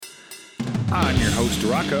I'm your host,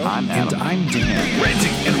 Rocco. I'm Adam. And I'm Dan.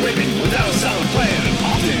 Ranting and raving without a solid plan, and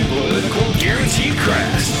often political, guaranteed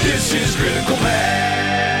crass. This is Critical Mass.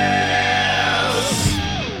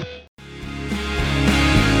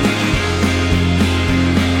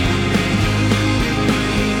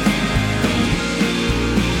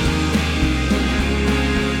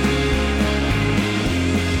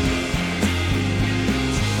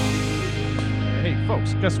 Hey,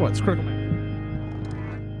 folks, guess what? It's Critical Mass.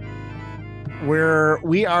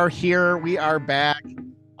 We are here. We are back.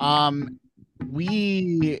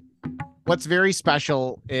 What's very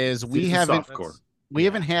special is we haven't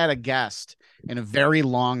had a guest in a very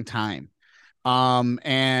long time.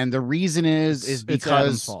 And the reason is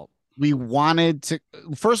because we wanted to.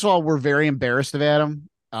 First of all, we're very embarrassed of Adam.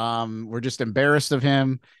 We're just embarrassed of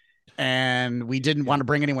him, and we didn't want to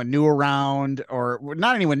bring anyone new around, or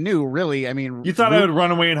not anyone new, really. I mean, you thought I would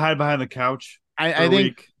run away and hide behind the couch? I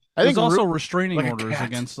think. There's also restraining orders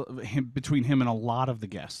against him between him and a lot of the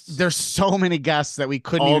guests. There's so many guests that we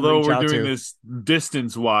couldn't Although even reach out to. we're doing this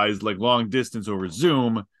distance-wise, like long distance over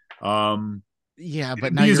Zoom. Yeah,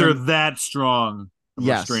 but these are that strong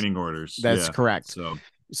restraining orders. That's correct.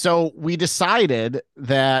 So we decided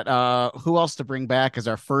that who else to bring back as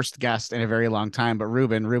our first guest in a very long time, but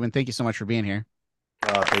Ruben, thank you so much for being here.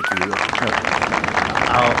 Thank you.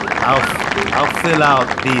 I'll fill out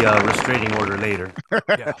the restraining order later.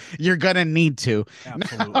 Yeah. You're gonna need to.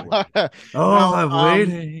 Absolutely. I'm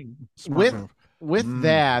waiting. With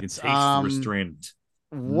that, restraint.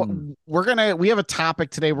 We have a topic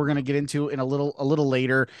today we're gonna get into in a little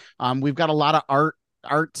later. We've got a lot of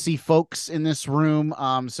artsy folks in this room.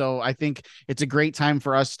 So I think it's a great time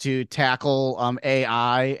for us to tackle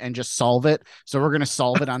AI and just solve it. So we're gonna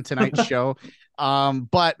solve it on tonight's show.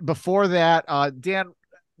 But before that, Dan,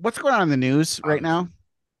 what's going on in the news right now?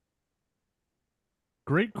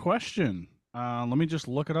 Great question. Let me just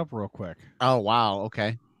look it up real quick. Oh, wow.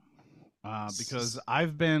 Okay. Because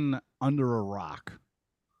I've been under a rock.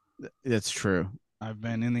 That's true. I've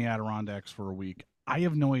been in the Adirondacks for a week. I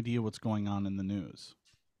have no idea what's going on in the news.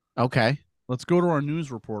 Okay. Let's go to our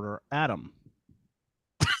news reporter, Adam.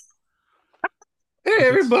 Hey,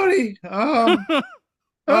 everybody. Let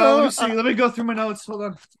me see. Let me go through my notes.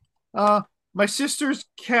 Hold on. My sister's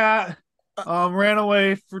cat ran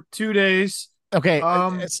away for 2 days. Okay,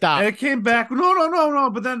 stop. And it came back. No.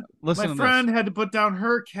 But then Listen my friend had to put down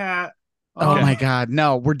her cat. Oh my God!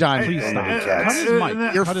 No, we're done. Please stop. Cut his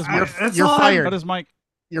mic. You're fired. fired. Cut his mic.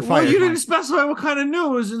 You're well, fired. you didn't specify what kind of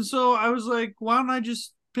news, and so I was like, why don't I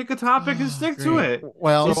just pick a topic and stick to it?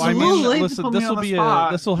 Well, so I mean, listen, this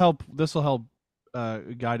will help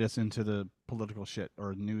guide us into the political shit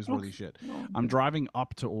or newsworthy shit. I'm driving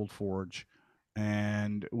up to Old Forge,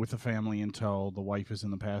 and with the family in tow, the wife is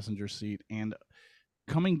in the passenger seat, and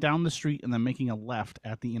coming down the street and then making a left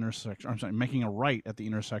at the intersection. I'm sorry, making a right at the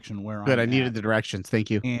intersection where good. I'm I needed at. the directions. Thank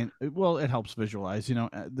you. And it helps visualize. You know,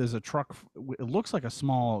 there's a truck. It looks like a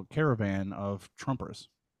small caravan of Trumpers.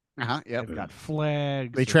 Yep. They've got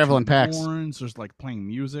flags. They travel in packs. Horns. There's like playing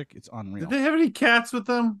music. It's unreal. Did they have any cats with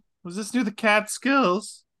them? Was this near the cat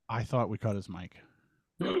skills? I thought we cut his mic.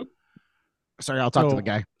 Sorry, I'll talk to the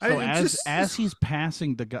guy. So as he's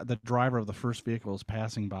passing, the driver of the first vehicle is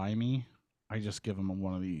passing by me. I just give him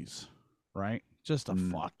one of these, right? Just a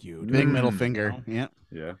fuck you, dude. Big middle finger. You know?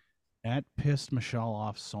 Yeah. That pissed Michelle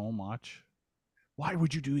off so much. Why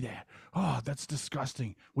would you do that? Oh, that's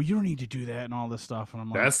disgusting. Well, you don't need to do that and all this stuff. And I'm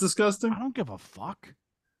like, that's disgusting. I don't give a fuck.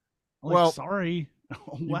 Well, sorry.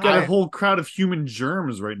 You've got a whole crowd of human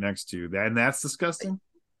germs right next to you, and that's disgusting.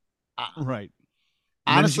 Right.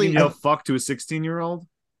 Honestly, you yell fuck to a 16-year-old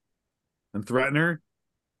and threaten her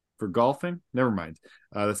for golfing. Never mind.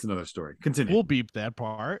 That's another story. Continue. We'll beep that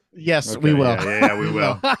part. Yes, we will. Yeah, we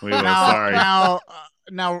will. We will. Sorry.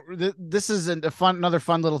 Now, this is another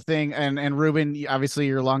fun little thing. And Ruben, obviously,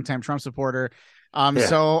 you're a longtime Trump supporter.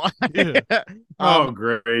 So oh,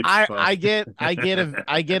 great. I get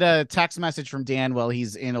a text message from Dan while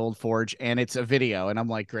he's in Old Forge, and it's a video, and I'm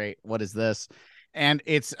like, great, what is this? And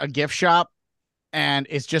it's a gift shop, and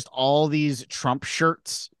it's just all these Trump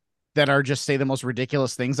shirts that are just say the most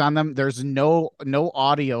ridiculous things on them. There's no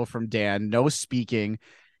audio from Dan, no speaking.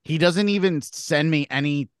 He doesn't even send me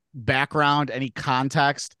any background, any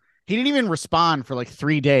context. He didn't even respond for like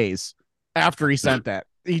 3 days after he sent that.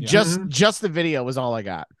 He just the video was all I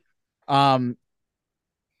got. Have you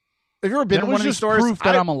ever been in one of these stores? Proof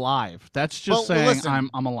that I'm alive. That's just saying listen,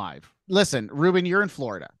 I'm alive. Listen, Ruben, you're in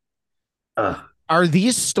Florida. Are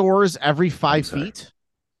these stores every 5 feet?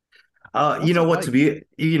 You know what? To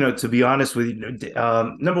be honest with you,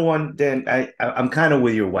 number one, Dan, I'm kind of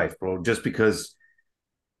with your wife, bro. Just because,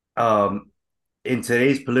 in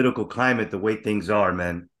today's political climate, the way things are,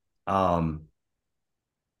 man,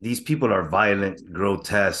 these people are violent,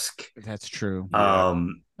 grotesque. That's true.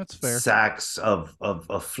 That's fair. Sacks of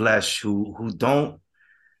flesh who don't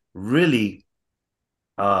really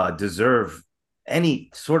deserve any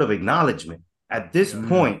sort of acknowledgement. At this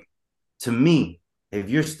point, to me, if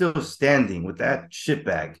you're still standing with that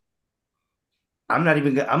shitbag, I'm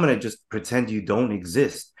gonna just pretend you don't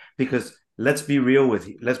exist, because let's be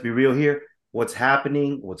real here. What's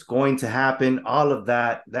happening, what's going to happen, all of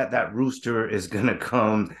that rooster is gonna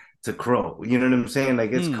come to crow. You know what I'm saying?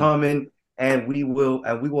 Like, it's coming, and we will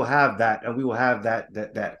have that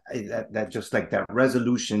just like that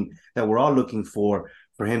resolution that we're all looking for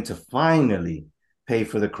him to finally pay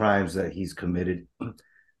for the crimes that he's committed,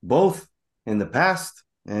 both in the past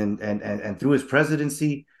and through his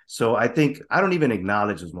presidency. So I think I don't even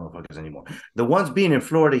acknowledge those motherfuckers anymore. The ones being in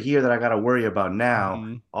Florida here that I got to worry about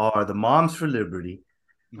now are the Moms for Liberty.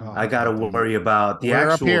 I got to worry about the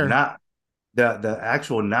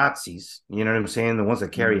actual Nazis. You know what I'm saying? The ones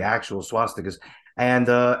that carry actual swastikas. And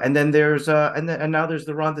then there's and now there's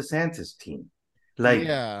the Ron DeSantis team. Like,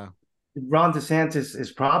 Ron DeSantis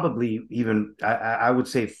is probably even, I would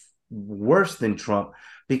say, worse than Trump,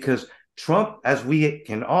 because Trump, as we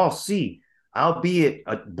can all see, albeit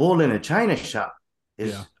a bull in a china shop,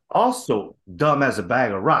 is also dumb as a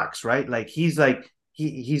bag of rocks, right? Like, he's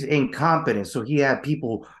incompetent. So he had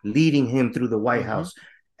people leading him through the White House.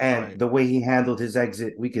 And the way he handled his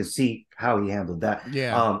exit, we can see how he handled that.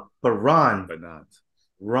 But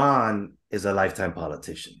Ron is a lifetime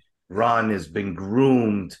politician. Ron has been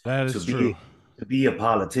groomed to be a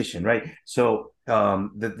politician, right? So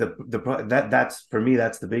that's for me,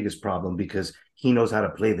 that's the biggest problem, because he knows how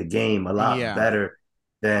to play the game a lot better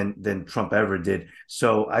than Trump ever did.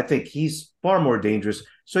 So I think he's far more dangerous.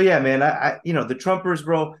 So yeah, man, I the Trumpers,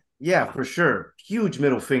 bro, yeah, for sure, huge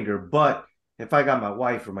middle finger. But if I got my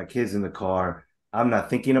wife or my kids in the car, I'm not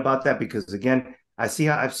thinking about that, because again, I've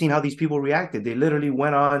seen how these people reacted. They literally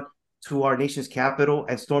went on to our nation's capital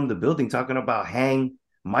and stormed the building talking about hang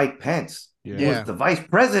Mike Pence, who was the vice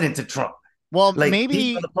president to Trump. Well, like, maybe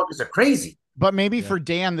these motherfuckers are crazy. But maybe for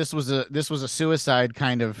Dan, this was a suicide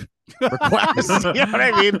kind of request. You know what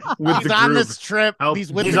I mean? He's on this trip.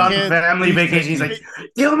 He's with the on kids. Family vacation. He's like,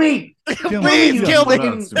 kill me, please kill me.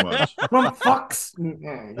 From fucks.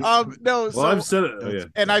 No. Well, I've said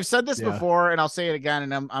it, and I've said this before, and I'll say it again.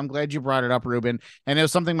 And I'm glad you brought it up, Ruben. And it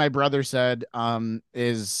was something my brother said. And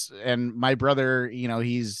my brother,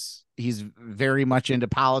 he's very much into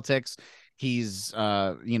politics. He's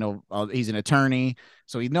he's an attorney,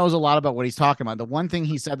 so he knows a lot about what he's talking about. The one thing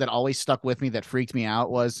he said that always stuck with me, that freaked me out,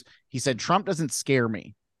 was he said, Trump doesn't scare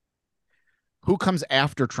me. Who comes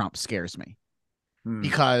after Trump scares me,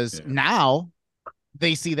 because now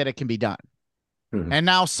they see that it can be done. And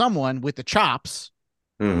now someone with the chops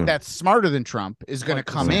that's smarter than Trump is going to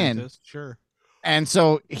come in. Sure. And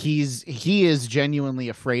so he is genuinely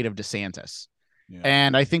afraid of DeSantis.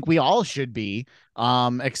 And I think we all should be,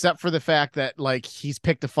 except for the fact that, like, he's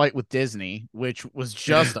picked a fight with Disney, which was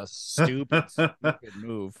just a stupid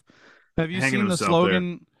move. Have you seen the slogan?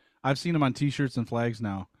 There. I've seen them on T-shirts and flags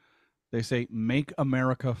now. They say, "Make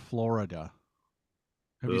America Florida."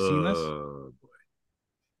 Have you seen this?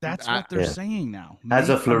 That's what they're saying now. As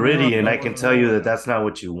a Floridian, I can tell you that that's not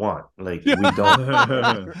what you want. Like, we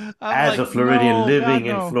don't. As a Floridian living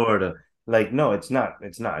in Florida. Like, no, it's not.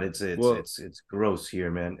 It's gross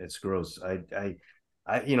here, man. It's gross. I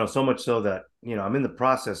so much so that, I'm in the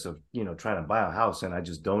process of, trying to buy a house, and I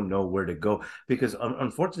just don't know where to go, because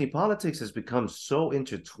unfortunately politics has become so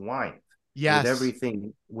intertwined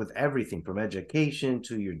with everything from education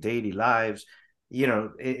to your daily lives.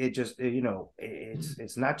 It's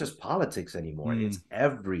not just politics anymore. It's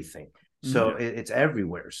everything. So it's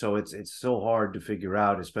everywhere. So it's so hard to figure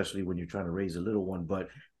out, especially when you're trying to raise a little one. But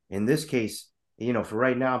in this case, for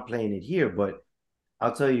right now, I'm playing it here, but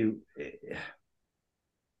I'll tell you,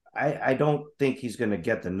 I don't think he's going to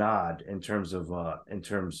get the nod in terms of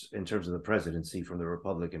the presidency from the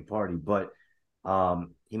Republican Party, but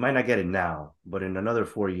he might not get it now, but in another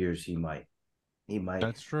 4 years, he might.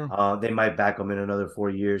 That's true. They might back him in another 4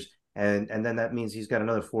 years, and then that means he's got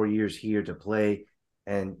another 4 years here to play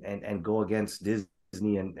and go against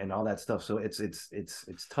Disney and all that stuff. So it's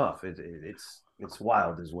tough. It's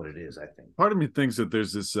wild is what it is, I think. Part of me thinks that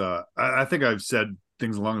there's this, I think I've said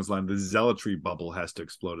things along this line, the zealotry bubble has to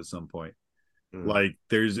explode at some point. Like,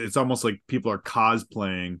 it's almost like people are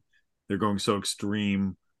cosplaying. They're going so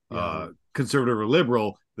extreme, conservative or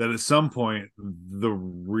liberal, that at some point, the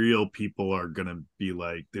real people are going to be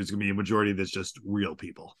like, there's going to be a majority that's just real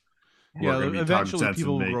people. Yeah, gonna be eventually talking sense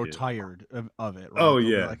people and will make grow it. tired of it. Right? Oh, They'll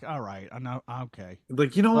be yeah. like, all right, I know, okay.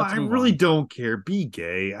 Like, you know what? Let's I move really on. don't care. Be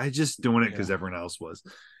gay. I just doing it because Yeah. everyone else was,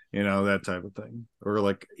 you know, that type of thing. Or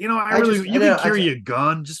like, you know, you can carry a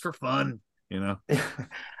gun just for fun, you know.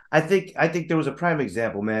 I think there was a prime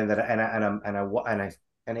example, man, that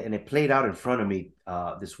and it played out in front of me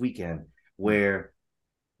this weekend where,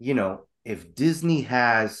 you know, if Disney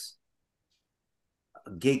has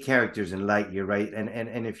gay characters in Lightyear, right?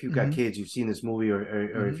 And if you've got kids, you've seen this movie,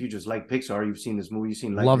 or if you just like Pixar, you've seen this movie, you've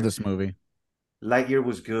seen Lightyear. Love this movie. Lightyear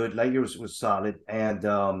was good. Lightyear was solid, and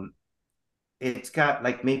it's got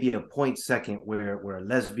like maybe a 0.2 where a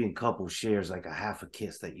lesbian couple shares like a half a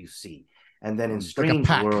kiss that you see, and then in Strange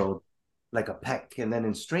World, like a peck, and then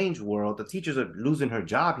in Strange World, the teachers are losing her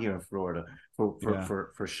job here in Florida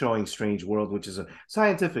for showing Strange World, which is a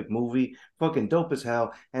scientific movie, fucking dope as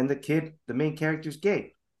hell, and the main character's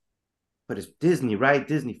gay. But it's Disney, right?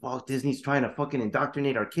 Disney's trying to fucking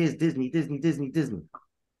indoctrinate our kids. Disney.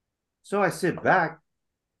 So I sit back,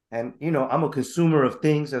 and you know, I'm a consumer of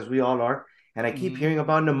things, as we all are. And I keep hearing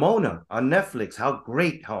about Nimona on Netflix. How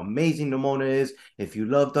great, how amazing Nimona is. If you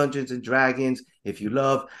love Dungeons and Dragons, if you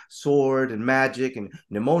love sword and magic, and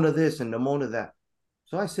Nimona this and Nimona that.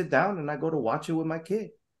 So I sit down and I go to watch it with my kid.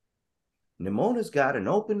 Nimona's got an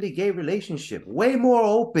openly gay relationship, way more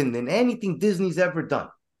open than anything Disney's ever done.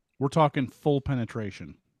 We're talking full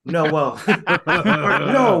penetration. No, well, we're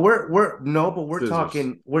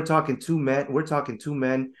talking two men. We're talking two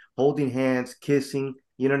men holding hands, kissing.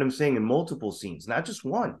 You know what I'm saying? In multiple scenes, not just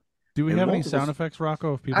one. Do we have any sound effects,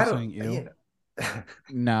 Rocco, of people saying "ew"? You know,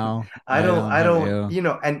 no, I don't. You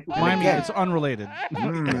know, and again, it's unrelated.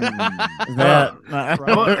 Sound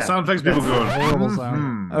effects people going horrible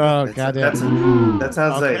sound. Oh god, that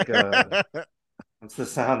sounds like. That's the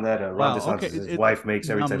sound that Ron DeSantis' wife makes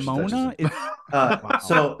every time she touches him.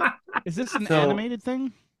 So, is this an animated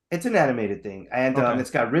thing? It's an animated thing, and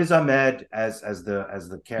it's got Riz Ahmed as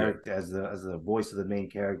the character, as the voice of the main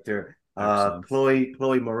character. Chloe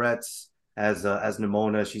Moretz as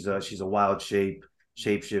Nimona. She's a wild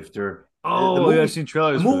shapeshifter. I've seen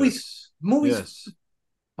trailers. The movie's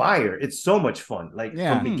fire. It's so much fun, like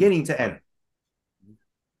from beginning to end.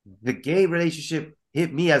 The gay relationship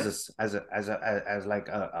hit me as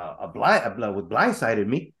blindsided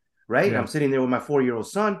me, right? I'm sitting there with my 4-year-old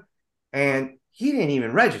son, and he didn't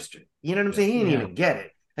even register. You know what I'm saying? He didn't even get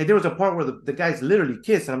it. Like there was a part where the guys literally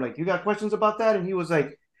kissed, and I'm like, "You got questions about that?" And he was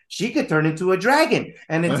like, "She could turn into a dragon,"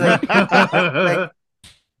 and it's like,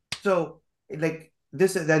 so like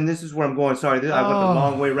this is where I'm going. Sorry, I went the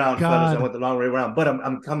long way around, fellas. I went the long way around, but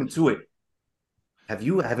I'm coming to it.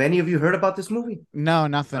 Have any of you heard about this movie? No,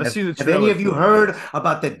 nothing. Have any of you heard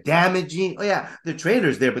about the damaging? Oh yeah, the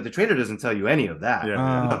trailer's there, but the trailer doesn't tell you any of that.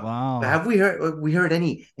 Wow. Have we heard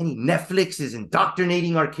any Netflix is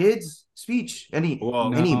indoctrinating our kids speech?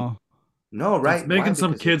 No, right? It's making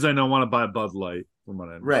some kids I know want to buy Bud Light. From what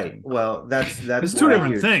I understand. Right. Well, that's it's two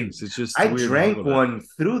different things. It's just I drank one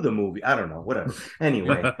through the movie. I don't know, whatever.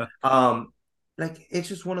 Anyway, like it's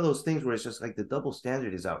just one of those things where it's just like the double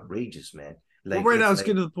standard is outrageous, man. Like right now, let's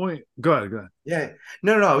get to the point. Go ahead. Yeah,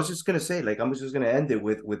 no. I was just gonna say, like, I was just gonna end it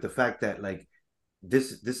with the fact that, like,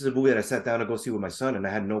 this is a movie that I sat down to go see with my son, and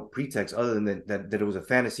I had no pretext other than that it was a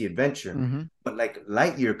fantasy adventure. But like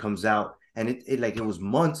Lightyear comes out, and it was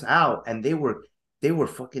months out, and they were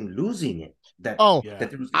fucking losing it. That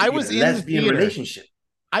there was I was a in lesbian the theater. relationship.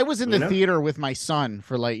 I was in the theater with my son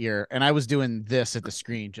for Lightyear, and I was doing this at the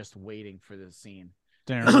screen, just waiting for the scene.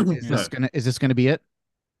 Is this gonna be it?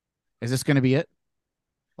 Is this going to be it?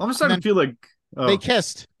 Well, I'm starting to feel like they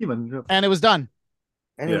kissed, and it was done.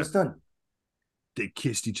 It was done. They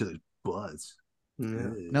kissed each other's butts.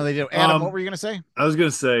 No, they didn't. Adam, what were you going to say? I was going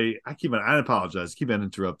to say, I apologize. Keep on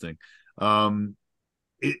interrupting.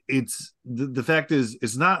 It's the fact is,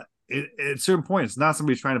 it's not at a certain point. It's not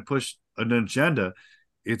somebody trying to push an agenda.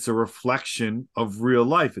 It's a reflection of real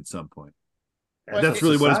life at some point. That's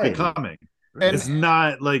really what it's becoming. It's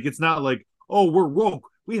not like, oh, we're woke.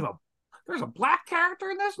 There's a black character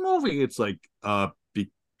in this movie. It's like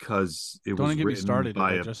because it was written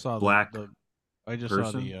by a black I just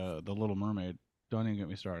saw the Little Mermaid. Don't even get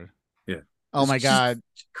me started. Yeah. Oh my God.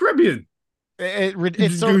 Caribbean.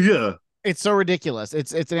 It's so ridiculous.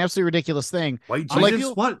 It's an absolutely ridiculous thing.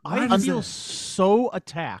 I feel so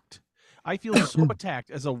attacked. I feel so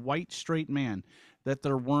attacked as a white straight man that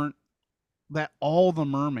all the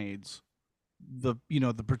mermaids, the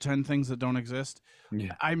pretend things that don't exist.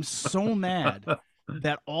 Yeah. I'm so mad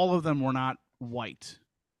that all of them were not white.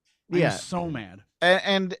 I'm so mad.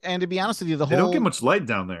 And to be honest with you, they don't get much light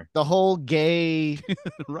down there. The whole gay,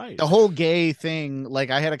 right? The whole gay thing.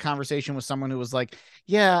 Like, I had a conversation with someone who was like,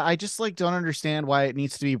 "Yeah, I just like don't understand why it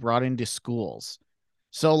needs to be brought into schools."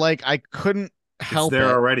 So like, I couldn't help there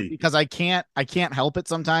it already because I can't help it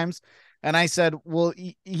sometimes. And I said, "Well,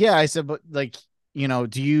 yeah," I said, "but like,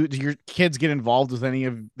 do your kids get involved with any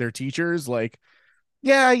of their teachers?" Like,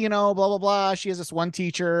 yeah, blah, blah, blah. She has this one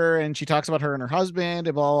teacher and she talks about her and her husband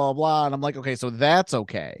and blah, blah, blah. And I'm like, okay, so that's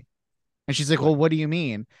okay. And she's like, well, what do you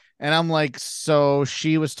mean? And I'm like, so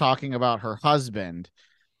she was talking about her husband.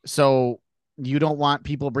 So you don't want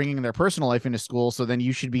people bringing their personal life into school. So then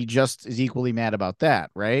you should be just as equally mad about that.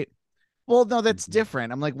 Right. Well, no, that's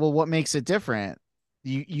different. I'm like, well, what makes it different?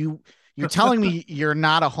 You're telling me you're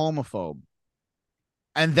not a homophobe.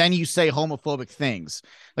 And then you say homophobic things.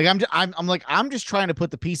 Like, I'm just trying to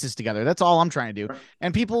put the pieces together. That's all I'm trying to do.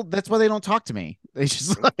 And people, that's why they don't talk to me. They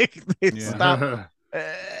just stop.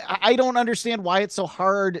 I don't understand why it's so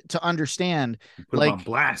hard to understand. Put them on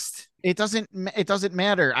blast. It doesn't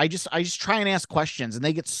matter. I just try and ask questions, and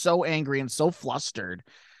they get so angry and so flustered.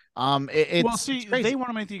 They want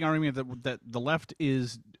to make the argument that the left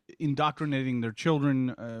is indoctrinating their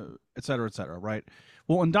children, et cetera, right?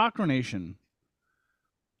 Well, indoctrination.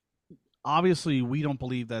 Obviously, we don't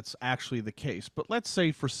believe that's actually the case. But let's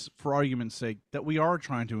say, for argument's sake, that we are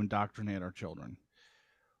trying to indoctrinate our children.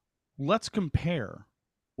 Let's compare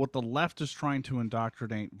what the left is trying to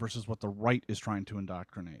indoctrinate versus what the right is trying to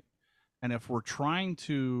indoctrinate. And if we're trying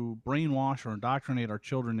to brainwash or indoctrinate our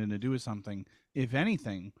children into doing something, if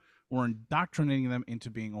anything, we're indoctrinating them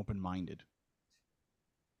into being open-minded.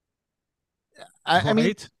 I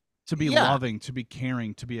mean, to be loving, to be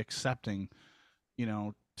caring, to be accepting,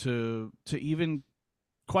 to even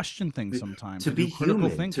question things sometimes, to be critical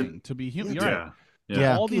human, thinking, to be human.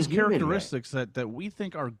 Yeah. All these characteristics that we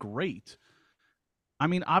think are great. I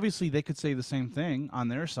mean, obviously, they could say the same thing on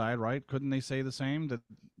their side, right? Couldn't they say the same, that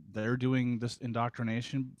they're doing this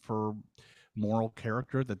indoctrination for moral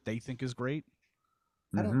character that they think is great?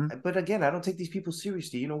 But again, I don't take these people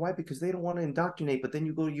seriously. You know why? Because they don't want to indoctrinate. But then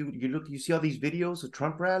you look, you see all these videos of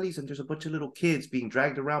Trump rallies, and there's a bunch of little kids being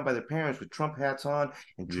dragged around by their parents with Trump hats on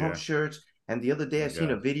and Trump shirts. And the other day, I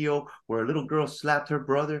seen a video where a little girl slapped her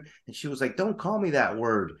brother, and she was like, "Don't call me that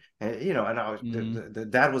word." And and I was the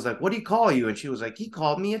dad was like, "What do he call you?" And she was like, "He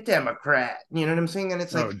called me a Democrat." You know what I'm saying? And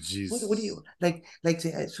it's like, what do you like?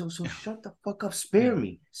 So shut the fuck up. Spare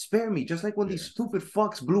me. Just like when these stupid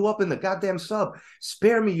fucks blew up in the goddamn sub.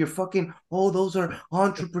 Spare me. You're fucking. Oh, those are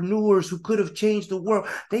entrepreneurs who could have changed the world.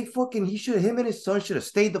 Him and his son should have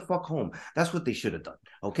stayed the fuck home. That's what they should have done.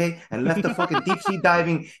 Okay, and left the fucking deep sea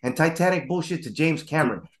diving and Titanic bullshit to James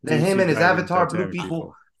Cameron. Let him and his Avatar blue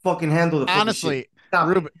people fucking handle the fucking honestly shit.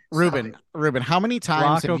 Ruben, how many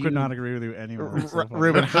times Rocco could not agree with you anymore.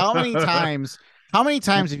 Ruben, how many times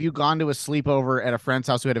have you gone to a sleepover at a friend's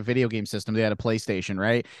house who had a video game system? They had a PlayStation,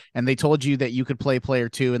 right? And they told you that you could play Player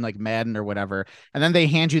 2 in like Madden or whatever. And then they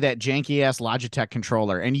hand you that janky ass Logitech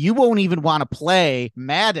controller, and you won't even want to play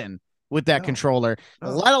Madden with that controller,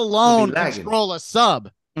 let alone control a sub.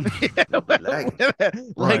 God.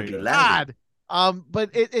 But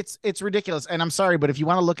it's ridiculous. And I'm sorry, but if you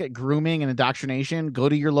want to look at grooming and indoctrination, go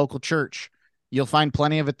to your local church. You'll find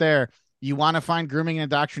plenty of it there. You want to find grooming and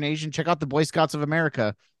indoctrination, check out the Boy Scouts of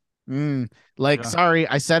America. Sorry,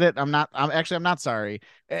 I said it. I'm not sorry.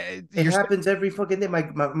 It happens every fucking day.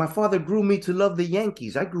 My father grew me to love the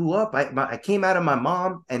Yankees. I grew up. I came out of my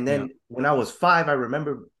mom, and then when I was 5, I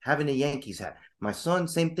remember having a Yankees hat. My son,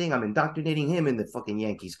 same thing. I'm indoctrinating him in the fucking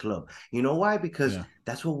Yankees club. You know why? Because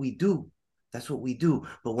that's what we do. That's what we do.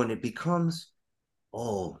 But when it becomes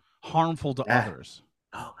harmful to others,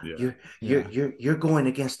 you're going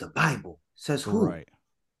against the Bible. Says who? Right.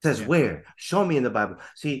 Says where? Show me in the Bible.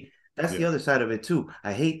 See, that's the other side of it too.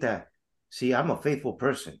 I hate that. See, I'm a faithful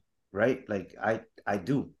person, right? Like I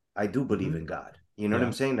do believe in God. You know what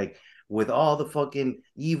I'm saying? Like, with all the fucking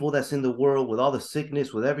evil that's in the world, with all the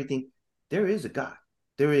sickness, with everything, there is a God.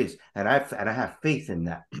 There is, and I have faith in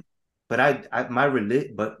that. But I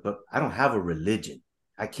don't have a religion.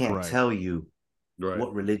 I can't tell you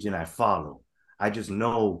what religion I follow. I just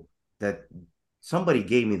know that somebody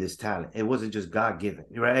gave me this talent. It wasn't just God given,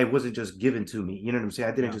 right? It wasn't just given to me. You know what I'm saying?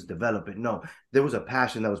 I didn't just develop it. No, there was a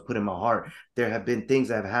passion that was put in my heart. There have been things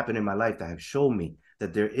that have happened in my life that have shown me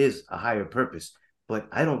that there is a higher purpose. But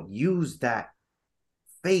I don't use that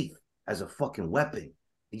faith as a fucking weapon.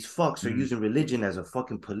 These fucks are using religion as a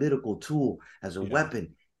fucking political tool, as a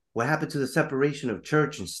weapon. What happened to the separation of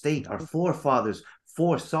church and state? Our forefathers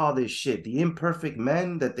foresaw this shit. The imperfect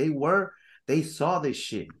men that they were, they saw this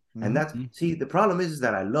shit. And that's see, the problem is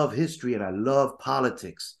that I love history and I love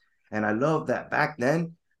politics, and I love that back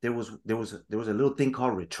then there was a little thing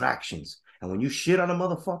called retractions, and when you shit on a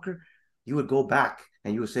motherfucker, you would go back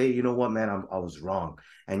and you would say, you know what, man, I was wrong.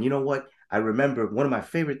 And you know what? I remember one of my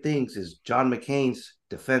favorite things is John McCain's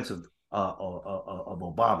defense of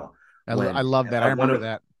Obama. I love that. I remember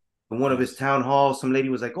that. In one of his town halls, some lady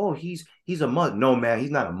was like, "Oh, he's a Muslim." No, man, he's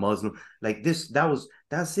not a Muslim. Like this,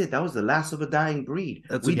 that's it. That was the last of a dying breed.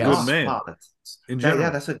 That's a good man. Politics.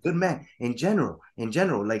 That's a good man in general.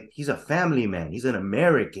 Like he's a family man. He's an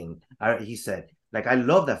American. He said. Like I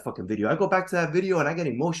love that fucking video. I go back to that video and I get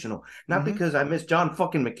emotional, not because I miss John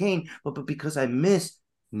fucking McCain, but because I miss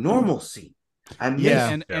normalcy.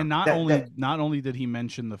 Not only did he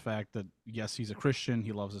mention the fact that yes, he's a Christian,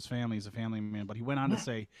 he loves his family, he's a family man, but he went on to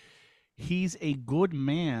say he's a good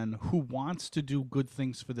man who wants to do good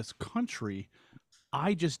things for this country.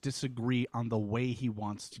 I just disagree on the way he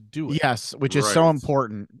wants to do it. Yes, which is so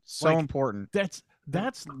important. So important. That's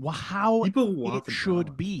how it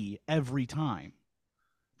should be every time.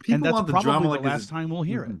 And that's probably the drama last time we'll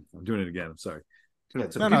hear it. I'm doing it again. I'm sorry. Yeah,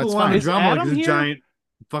 people want the drama like it's a giant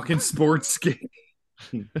fucking sports game.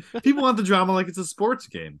 People want the drama like it's a sports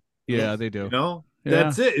game. Yeah, they do. You know,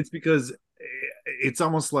 that's it. It's because it's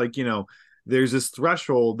almost like, you know, there's this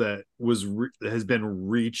threshold that has been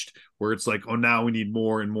reached where it's like, oh, now we need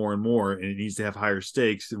more and more and more, and it needs to have higher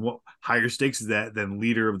stakes. And what higher stakes is that than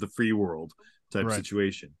leader of the free world type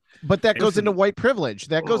situation? But that goes into white privilege.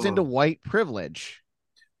 That goes into white privilege.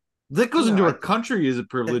 That goes into a country as a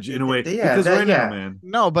privilege in a way. Because now, man.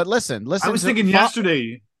 No, but listen. I was thinking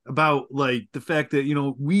yesterday about like the fact that, you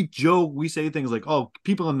know, we say things like, oh,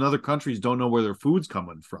 people in other countries don't know where their food's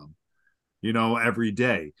coming from, you know, every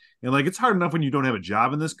day. And like, it's hard enough when you don't have a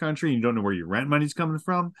job in this country and you don't know where your rent money's coming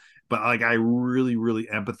from. But like, I really, really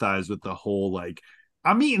empathize with the whole, like,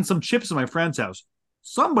 I'm eating some chips at my friend's house.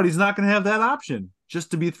 Somebody's not going to have that option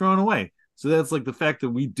just to be thrown away. So that's like the fact that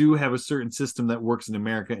we do have a certain system that works in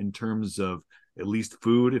America in terms of at least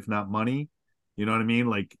food, if not money. You know what I mean?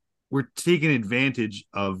 Like we're taking advantage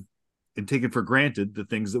of and taking for granted the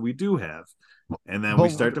things that we do have. And then we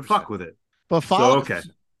start to fuck with it. But follow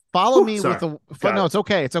me with the no, it's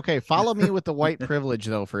okay. It's okay. Follow me with the white privilege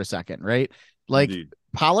though for a second, right? Like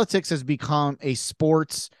politics has become a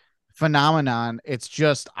sports phenomenon. It's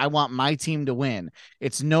just, I want my team to win.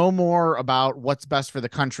 It's no more about what's best for the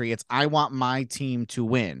country. It's I want my team to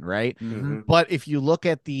win, right? But if you look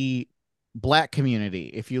at the Black community,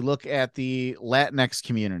 if you look at the Latinx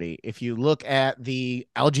community, if you look at the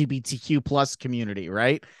LGBTQ plus community,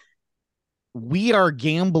 right? We are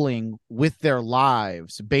gambling with their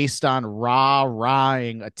lives based on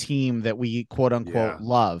rah-rahing a team that we quote unquote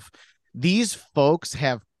love. These folks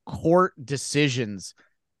have court decisions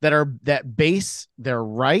that base their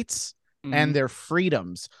rights and their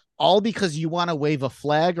freedoms all because you want to wave a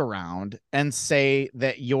flag around and say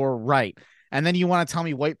that you're right. And then you want to tell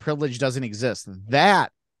me white privilege doesn't exist.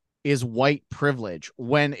 That is white privilege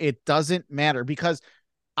when it doesn't matter, because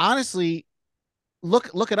honestly,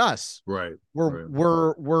 look at us. Right.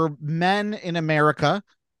 We're men in America.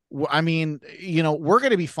 I mean, you know, we're going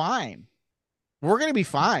to be fine. We're going to be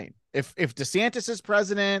fine. If DeSantis is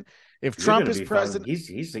president, if Trump is president,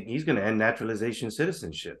 he's going to end naturalization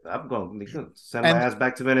citizenship. I'm going to send my ass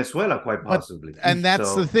back to Venezuela, quite possibly. And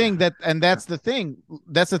that's the thing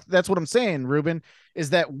that's what I'm saying, Ruben,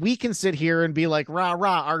 is that we can sit here and be like, rah,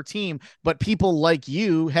 rah, our team. But people like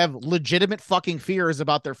you have legitimate fucking fears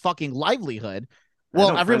about their fucking livelihood.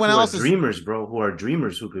 Well, everyone else is dreamers, bro, who are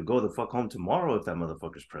dreamers who could go the fuck home tomorrow if that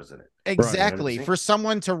motherfucker's president. Exactly. Right. For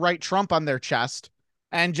someone to write Trump on their chest.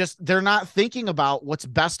 And just, they're not thinking about what's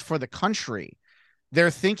best for the country.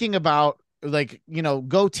 They're thinking about, like, you know,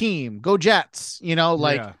 go team, go Jets, you know,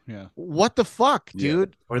 like, what the fuck,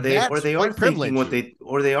 dude? Or they are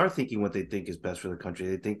thinking what they think is best for the country.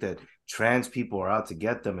 They think that trans people are out to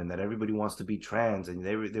get them and that everybody wants to be trans and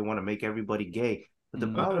they want to make everybody gay. But the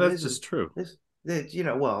problem is just true. You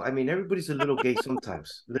know, well, I mean, everybody's a little gay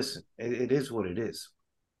sometimes. Listen, it is what it is.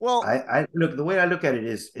 Well, I look, the way I look at it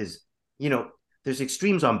is, you know, there's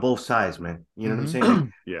extremes on both sides, man. You know what I'm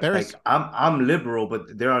saying? Like, like I'm liberal,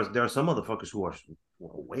 but there are some motherfuckers who are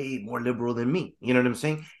way more liberal than me. You know what I'm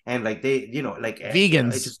saying? And like they, you know, like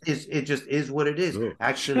vegans. It just is what it is.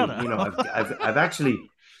 Actually, you know, I've actually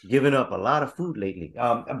given up a lot of food lately.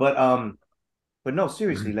 But no,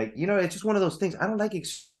 seriously, like, you know, it's just one of those things. I don't like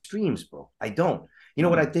extremes, bro. I don't. You know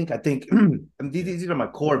what I think? I think these are my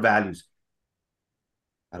core values.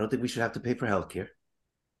 I don't think we should have to pay for healthcare.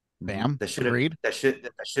 Bam. That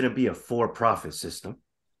shouldn't be a for-profit system.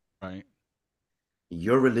 Right.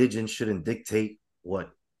 Your religion shouldn't dictate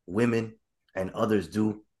what women and others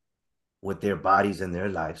do with their bodies and their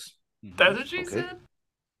lives. That's what she said.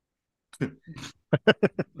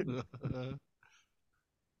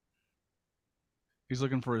 He's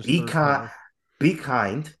looking for his be kind. Be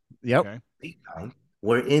kind. Yep. Okay. Be kind.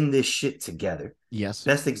 We're in this shit together. Yes.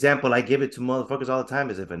 Best example I give it to motherfuckers all the time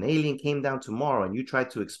is if an alien came down tomorrow and you tried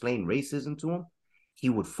to explain racism to him, he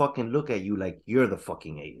would fucking look at you like you're the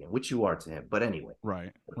fucking alien, which you are to him. But anyway,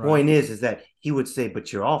 right. The point is that he would say,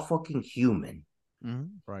 but you're all fucking human. Mm-hmm.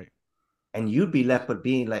 Right. And you'd be left with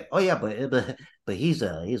being like, oh yeah, but he's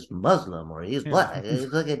Muslim or he's black. He's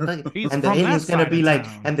and the alien's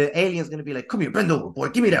gonna be like, come here, bend over, boy,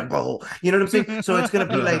 give me that butthole. You know what I'm saying? So it's gonna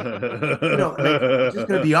be like, it's just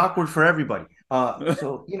gonna be awkward for everybody.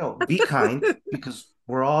 So be kind because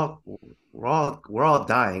we're all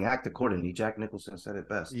dying. Act accordingly. Jack Nicholson said it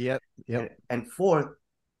best. Yep. And fourth,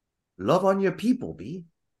 love on your people, B.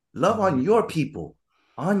 Love on your people.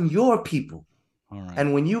 On your people. All right.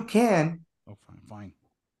 And when you can, fine.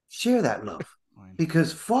 Share that love. Fine.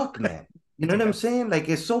 Because fuck, man. You know what I'm saying? Like,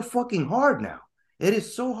 it's so fucking hard now. It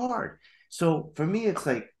is so hard. So for me, it's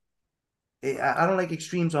like, I don't like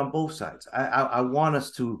extremes on both sides. I want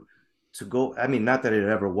us to go. I mean, not that it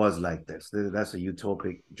ever was like this. That's a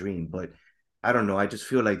utopic dream, but I don't know. I just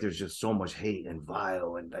feel like there's just so much hate and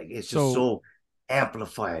vile, and like it's just so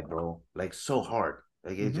amplified, bro. Like so hard.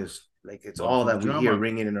 Like it just like it's all that we hear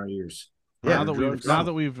ringing in our ears. Yeah. Now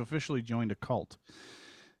that we've officially joined a cult.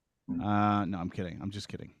 No, I'm kidding. I'm just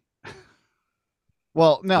kidding.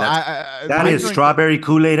 Well, no, that is strawberry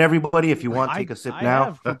Kool-Aid. Everybody, if you want, take a sip now. I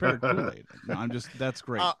have prepared Kool-Aid. No, that's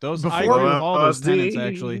great. I agree with all those tenants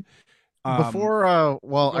actually. Are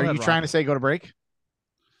you trying to say go to break?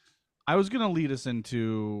 I was going to lead us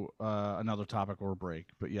into another topic or break,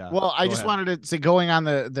 but yeah. Well, I just wanted to say, going on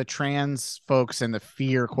the trans folks and the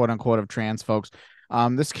fear, quote unquote, of trans folks.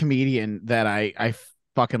 This comedian that I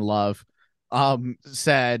fucking love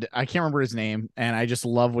said, I can't remember his name, and I just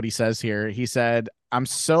love what he says here. He said, I'm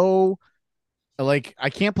so like, I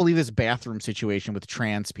can't believe this bathroom situation with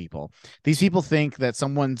trans people. These people think that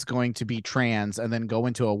someone's going to be trans and then go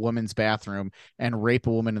into a woman's bathroom and rape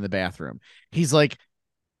a woman in the bathroom. He's like,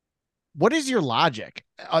 what is your logic?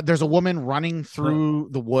 There's a woman running through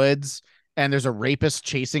the woods and there's a rapist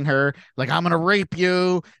chasing her. Like, I'm going to rape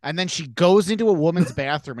you. And then she goes into a woman's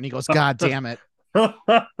bathroom and he goes, God damn it.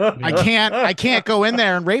 I can't go in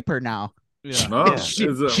there and rape her now. Yeah. No,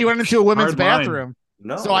 she went into a women's bathroom.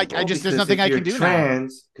 No, so I just, there's nothing I can do now.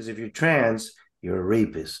 Because if you're trans, you're a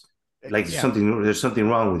rapist. Like there's something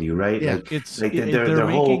wrong with you, right? Yeah. Like, they're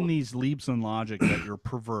making these leaps in logic that you're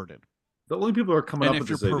perverted. The only people are coming up with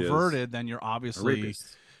this idea. And if you're perverted, then you're obviously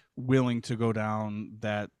willing to go down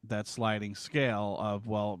that sliding scale of,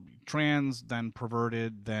 well, trans, then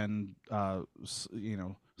perverted, then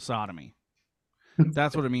sodomy.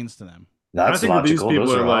 That's what it means to them. I think that these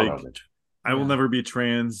people are like, I will never be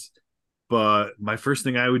trans, but my first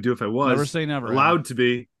thing I would do if I was never say never, allowed to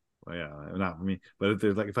be, well, yeah, not for me, but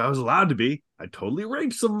if I was allowed to be, I'd totally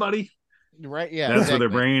rape somebody. Right, yeah. That's where their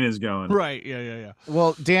brain is going. Right, yeah.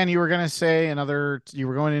 Well, Dan, you were going to say you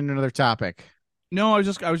were going into another topic. No, I was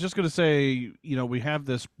just going to say, we have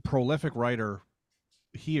this prolific writer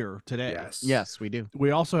here today. Yes, we do. We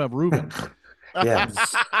also have Ruben.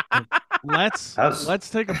 Yes. Let's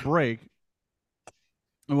take a break.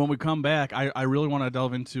 And when we come back, I really want to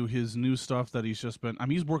delve into his new stuff that he's just been. I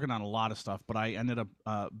mean, he's working on a lot of stuff, but I ended up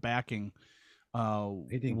backing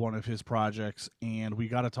one of his projects, and we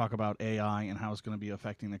got to talk about AI and how it's going to be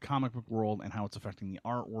affecting the comic book world and how it's affecting the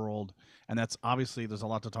art world. And that's obviously, there's a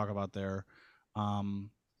lot to talk about there. And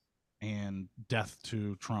death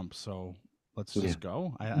to Trump. So let's just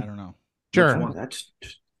go. I don't know. Sure. That's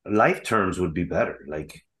life terms would be better.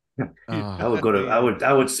 Like, I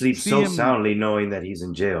would sleep so soundly knowing that he's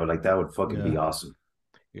in jail. Like, that would fucking be awesome.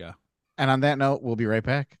 Yeah. And on that note, we'll be right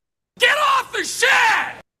back. Get off the shit!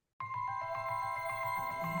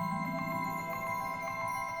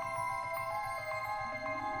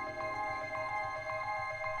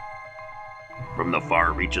 From the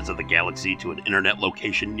far reaches of the galaxy to an internet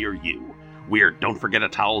location near you, we're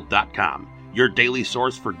Don'tForgetATowel.com, your daily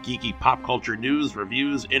source for geeky pop culture news,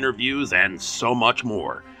 reviews, interviews, and so much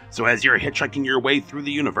more. So as you're hitchhiking your way through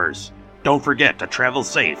the universe, don't forget to travel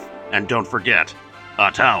safe, and don't forget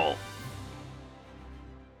a towel.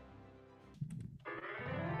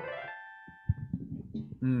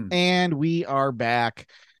 And we are back.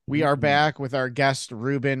 We are back with our guest,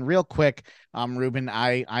 Ruben. Real quick, Ruben,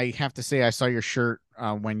 I have to say I saw your shirt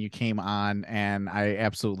when you came on, and I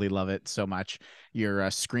absolutely love it so much.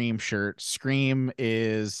 Your Scream shirt. Scream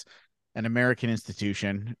is an American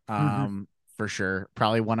institution. for sure.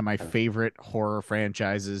 Probably one of my favorite horror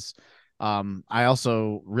franchises. I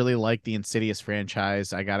also really like the Insidious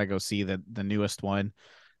franchise. I gotta go see the newest one.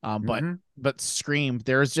 But Scream,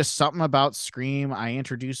 there's just something about Scream. I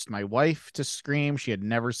introduced my wife to Scream. She had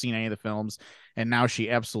never seen any of the films, and now she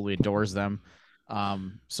absolutely adores them.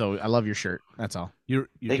 So I love your shirt. That's all. You're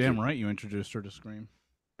damn right. You introduced her to Scream.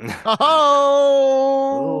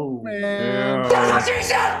 Oh man! That's what she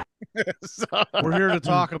said. We're here to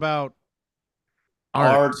talk about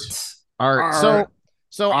art.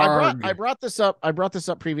 So I brought this up. I brought this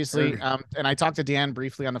up previously, and I talked to Dan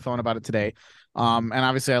briefly on the phone about it today. And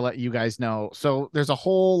obviously I let you guys know. So there's a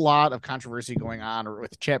whole lot of controversy going on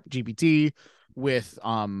with ChatGPT, with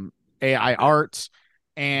AI art,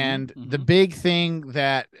 and the big thing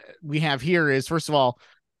that we have here is, first of all,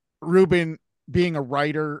 Ruben being a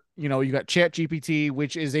writer. You know, you got ChatGPT,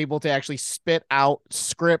 which is able to actually spit out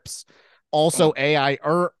scripts. Also AI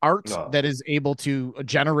art that is able to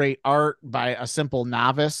generate art by a simple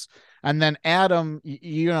novice. And then Adam,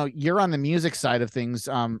 you know, you're on the music side of things,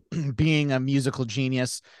 being a musical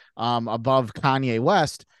genius, above Kanye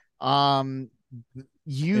West. And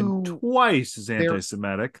twice is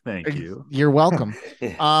anti-Semitic. Thank you. You're welcome.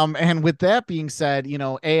 And with that being said, you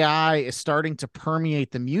know, AI is starting to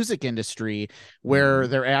permeate the music industry, where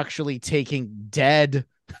they're actually taking dead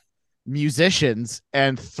musicians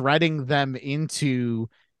and threading them into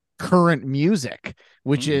current music,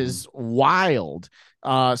 which is wild.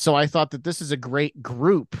 So I thought that this is a great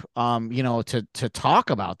group, you know, to talk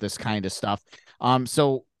about this kind of stuff.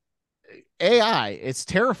 So AI, it's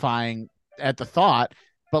terrifying at the thought,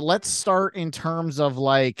 but let's start in terms of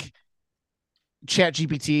like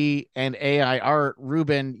ChatGPT and AI art.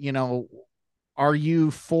 Ruben, you know, are you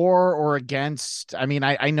for or against? I mean,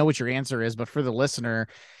 I know what your answer is, but for the listener,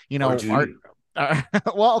 you know,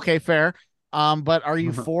 well, okay, fair. But are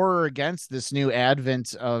you for or against this new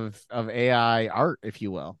advent of AI art, if you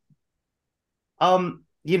will?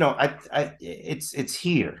 You know, it's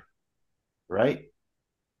here, right?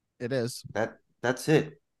 It is. That's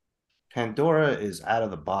it. Pandora is out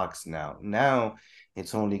of the box now. Now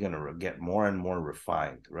it's only going to get more and more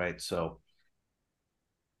refined, right? So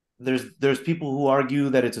there's people who argue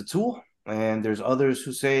that it's a tool, and there's others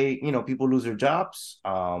who say, you know, people lose their jobs.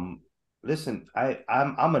 Listen,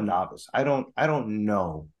 I'm a novice. I don't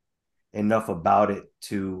know enough about it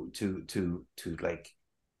to like,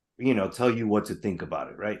 you know, tell you what to think about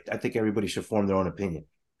it, right? I think everybody should form their own opinion.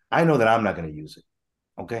 I know that I'm not going to use it.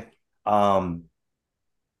 Okay.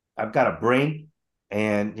 I've got a brain,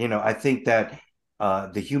 and you know, I think that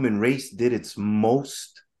the human race did its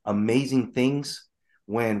most amazing things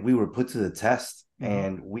when we were put to the test,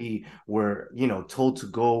 and we were, you know, told to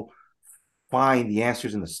go find the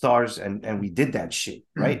answers in the stars, and we did that shit,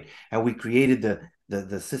 right? And we created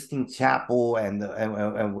the Sistine Chapel, and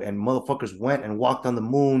and motherfuckers went and walked on the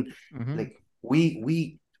moon. Like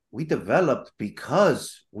we developed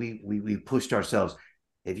because we pushed ourselves.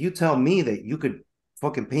 If you tell me that you could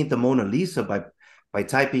fucking paint the Mona Lisa by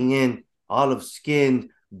typing in olive skinned,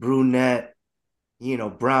 brunette, you know,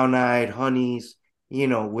 brown-eyed honeys, you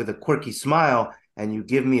know, with a quirky smile, and you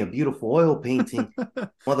give me a beautiful oil painting,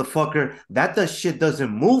 motherfucker, shit doesn't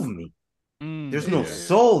move me. There's no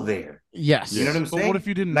soul there. Yes. You know what I'm saying? But what if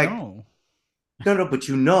you didn't know? No, but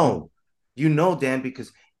you know, Dan,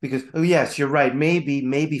 because oh yes, you're right.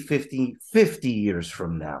 Maybe 50 years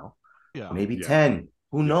from now, maybe 10,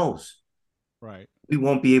 who knows? Right. We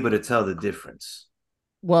won't be able to tell the difference.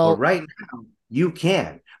 Well, but right now you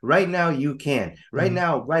can. Right now you can. Right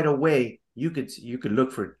now, right away, you could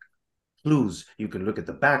look for clues. You can look at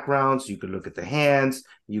the backgrounds. You can look at the hands.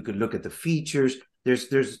 You can look at the features. There's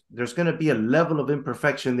going to be a level of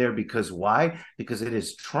imperfection there, because why? Because it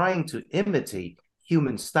is trying to imitate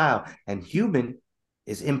human style, and human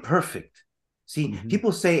is imperfect. See,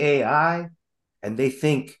 people say AI, and they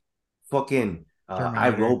think fucking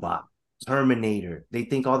iRobot, Terminator. They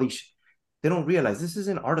think all these. They don't realize this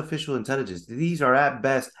isn't artificial intelligence. These are at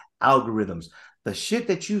best algorithms. The shit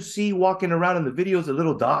that you see walking around in the videos of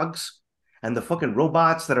little dogs and the fucking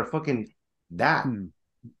robots that are fucking, that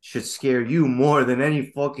should scare you more than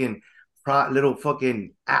any fucking little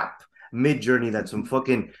fucking app Mid-Journey that some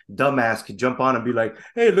fucking dumbass could jump on and be like,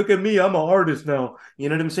 hey, look at me, I'm an artist now. You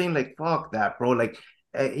know what I'm saying? Like, fuck that, bro. Like,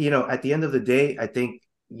 you know, at the end of the day, I think,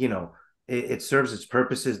 you know, it serves its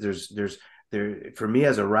purposes. There, for me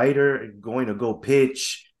as a writer, going to go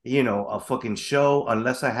pitch, you know, a fucking show,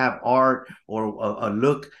 unless I have art or a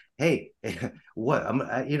look. Hey,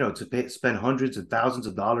 what you know, spend hundreds of thousands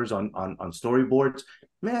of dollars on storyboards,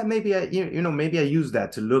 man, maybe I maybe I use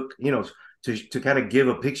that to look, you know, to kind of give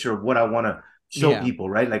a picture of what I want to show people,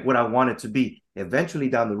 right? Like what I want it to be. Eventually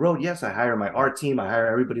down the road, yes, I hire my art team. I hire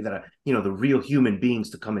everybody that the real human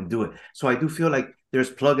beings to come and do it. So I do feel like there's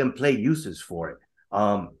plug and play uses for it.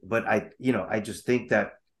 But I just think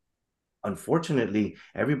that unfortunately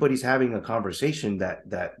everybody's having a conversation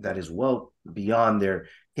that is well beyond their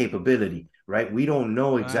capability, right? We don't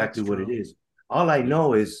know exactly what it is. All I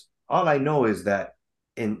know is that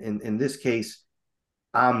in this case,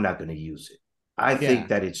 I'm not going to use it. I think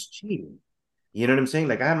that it's cheating. You know what I'm saying?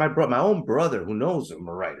 Like I have my own brother who knows I'm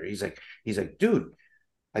a writer. He's like, dude,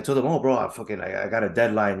 I told him, oh, bro, I got a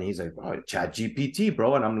deadline. And he's like, oh, chat GPT,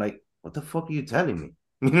 bro. And I'm like, what the fuck are you telling me?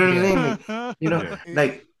 You know what I'm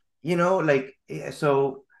saying? Like,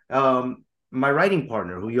 so my writing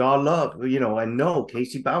partner, who you all love, and know,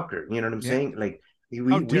 Casey Bowker, you know what I'm saying? Like,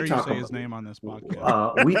 we talk about his name on this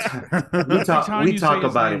podcast. we talk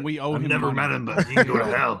about it. We owe him. Never met him, but he can go to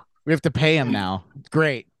hell. We have to pay him now.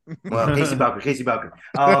 Great. Well, Casey Bowker.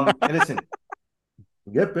 And listen,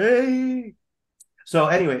 get paid. So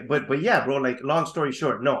anyway, but yeah, bro, like long story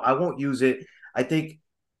short, no, I won't use it. I think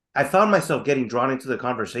I found myself getting drawn into the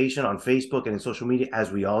conversation on Facebook and in social media,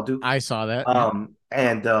 as we all do. I saw that.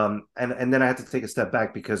 And then I had to take a step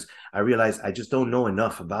back because I realized I just don't know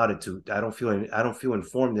enough about it I don't feel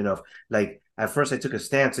informed enough. Like at first I took a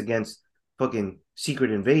stance against fucking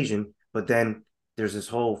Secret Invasion, but then there's this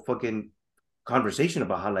whole fucking conversation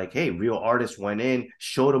about how, like, hey, real artists went in,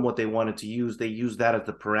 showed them what they wanted to use. They used that as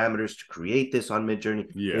the parameters to create this on Midjourney.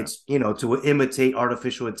 Yeah. It's, to imitate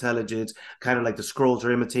artificial intelligence, kind of like the scrolls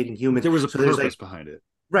are imitating humans. There was a purpose behind it.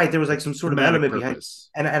 Right. There was like some sort of element behind it.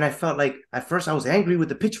 And I felt like at first I was angry with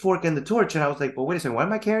the pitchfork and the torch. And I was like, well, wait a second, why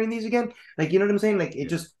am I carrying these again? Like, you know what I'm saying? Like,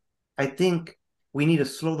 I think we need to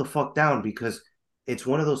slow the fuck down because it's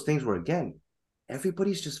one of those things where, again,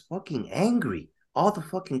 everybody's just fucking angry all the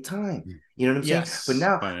fucking time. You know what I'm saying? But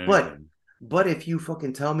now, but if you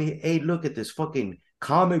fucking tell me, hey, look at this fucking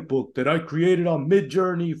comic book that I created on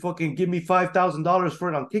Midjourney, fucking give me $5,000 for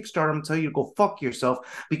it on Kickstarter, I'm gonna tell you to go fuck yourself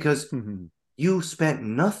because you spent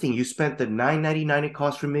nothing. You spent the $9.99 it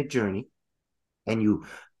cost for Midjourney, and you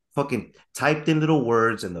fucking typed in little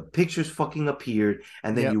words and the pictures fucking appeared,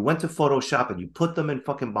 and then you went to Photoshop and you put them in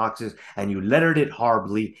fucking boxes and you lettered it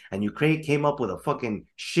horribly and you came up with a fucking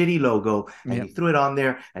shitty logo and you threw it on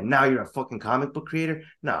there, and now you're a fucking comic book creator.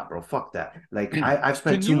 Nah, bro, fuck that. Like I've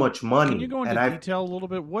spent too much money. Can you go into detail a little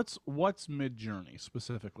bit? What's Midjourney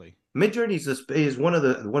specifically? Midjourney is one of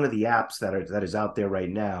the apps that is out there right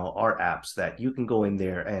now. Are apps that you can go in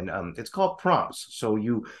there and it's called prompts. So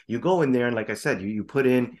you go in there and, like I said, you put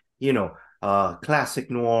in classic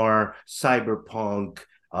noir, cyberpunk,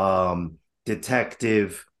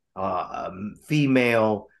 detective,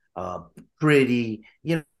 female, pretty.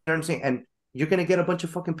 You know what I'm saying? And you're gonna get a bunch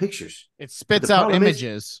of fucking pictures. It spits out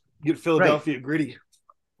images. Get Philadelphia gritty.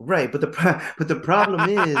 Right, but the problem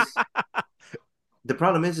is. The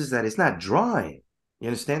problem is that it's not drawing. You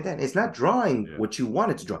understand that? It's not drawing what you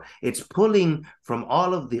want it to draw. It's pulling from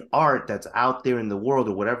all of the art that's out there in the world,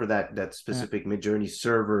 or whatever that specific Midjourney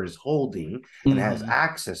server is holding and has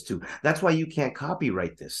access to. That's why you can't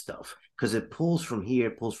copyright this stuff, because it pulls from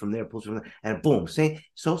here, pulls from there, pulls from there, and boom. Same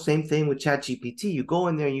thing with ChatGPT. You go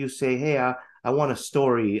in there and you say, hey, I want a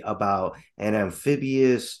story about an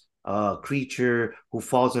amphibious creature who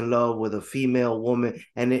falls in love with a female woman,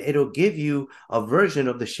 and it'll give you a version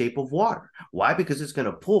of The Shape of Water. Why? Because it's going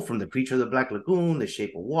to pull from The Creature of the Black Lagoon, The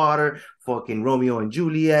Shape of Water, fucking Romeo and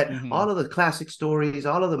Juliet, all of the classic stories,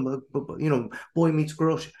 all of the boy meets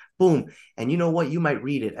girl. Boom. And you know what? You might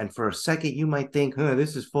read it, and for a second you might think,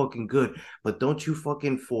 this is fucking good. But don't you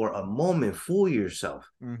fucking for a moment fool yourself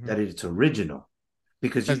that it's original.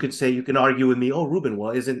 Because you can argue with me, oh, Ruben, well,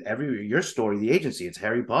 isn't your story the agency? It's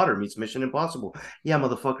Harry Potter meets Mission Impossible. Yeah,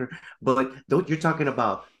 motherfucker. But you're talking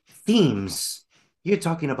about themes. You're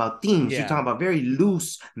talking about very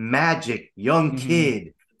loose magic, young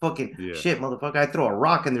kid. Fucking shit, motherfucker. I throw a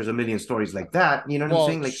rock and there's a million stories like that. You know what I'm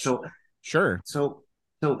saying? Like, so. Sure. So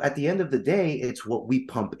at the end of the day, it's what we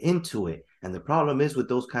pump into it. And the problem is with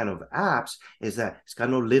those kind of apps is that it's got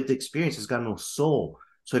no lived experience. It's got no soul.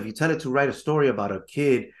 So if you tell it to write a story about a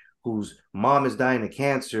kid whose mom is dying of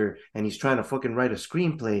cancer and he's trying to fucking write a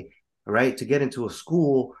screenplay, right, to get into a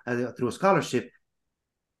school through a scholarship,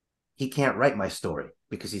 he can't write my story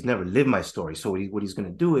because he's never lived my story. So what he's going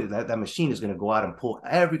to do is that machine is going to go out and pull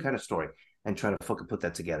every kind of story and try to fucking put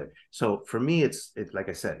that together. So for me, it's like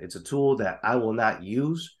I said, it's a tool that I will not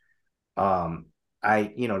use.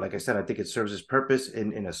 Like I said, I think it serves its purpose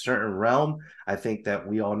in a certain realm. I think that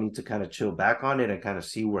we all need to kind of chill back on it and kind of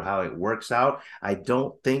see how it works out. I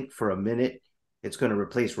don't think for a minute it's going to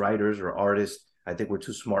replace writers or artists I think we're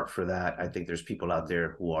too smart for that. I think there's people out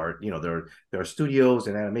there who are, there are studios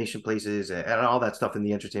and animation places and all that stuff in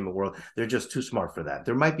the entertainment world. They're just too smart for that.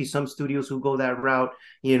 There might be some studios who go that route.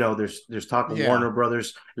 There's talk of Warner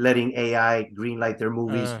Brothers letting AI greenlight their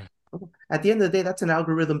movies. At the end of the day, that's an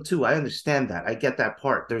algorithm too. I understand that. I get that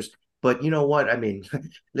part. But you know what? I mean,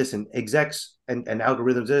 listen, execs and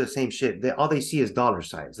algorithms, they're the same shit. All they see is dollar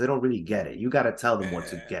signs. They don't really get it. You got to tell them what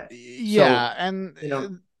to get. Yeah. And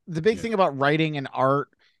the big thing about writing and art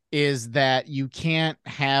is that you can't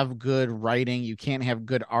have good writing. You can't have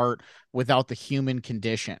good art without the human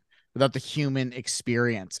condition, without the human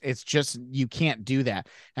experience. It's just, you can't do that.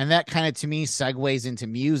 And that kind of, to me, segues into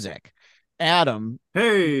music. Adam,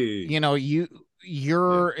 hey,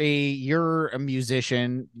 you're a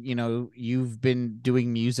musician, you've been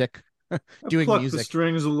doing music, the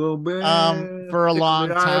strings a little bit, for a long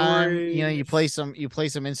time. You play some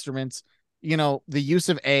instruments. The use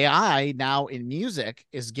of AI now in music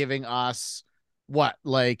is giving us what,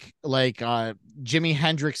 like Jimi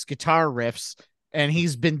Hendrix guitar riffs, and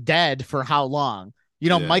he's been dead for how long?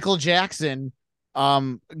 Michael Jackson,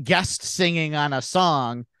 guest singing on a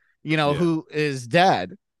song, who is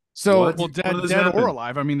dead. So, dead or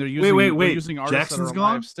alive. I mean, they're using they're using artists Jackson's that are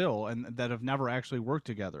alive still, and that have never actually worked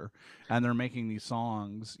together, and they're making these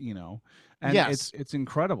songs, and it's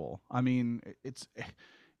incredible. I mean,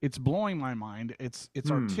 it's blowing my mind. It's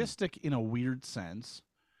artistic in a weird sense,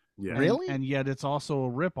 really, and yet it's also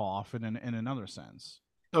a ripoff in another sense.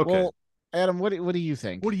 Okay, well, Adam, what do you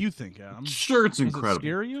think? What do you think, Adam? Sure, it's incredible. Does it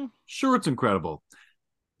scare you? Sure, it's incredible.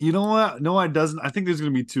 You know what? No, it doesn't. I think there's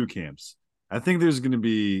going to be two camps. I think there's going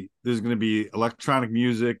to be electronic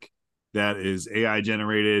music that is AI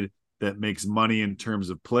generated that makes money in terms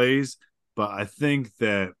of plays, but I think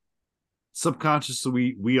that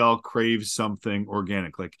subconsciously we all crave something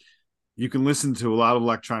organic. Like, you can listen to a lot of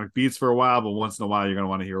electronic beats for a while, but once in a while you're going to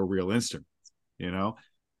want to hear a real instrument.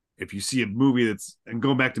 If you see a movie and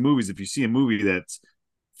going back to movies, if you see a movie that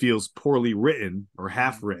feels poorly written or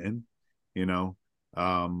half written,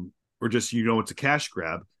 or just it's a cash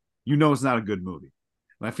grab, it's not a good movie.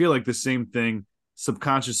 And I feel like the same thing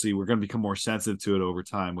subconsciously, we're going to become more sensitive to it over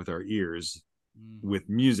time with our ears, with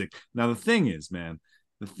music. Now, the thing is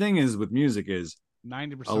with music is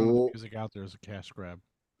 90% of the music out there is a cash grab.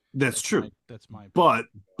 That's true. That's my but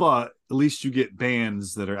at least you get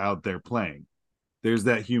bands that are out there playing. There's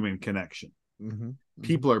that human connection. Mm-hmm.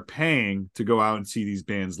 People are paying to go out and see these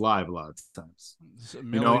bands live a lot of times.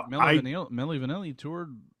 Milli Vanilli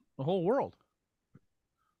toured the whole world.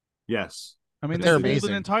 Yes. I mean, they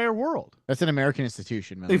fooled an entire world. That's an American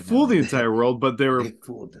institution. They fooled the entire world, but there were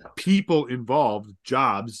people involved,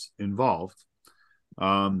 jobs involved.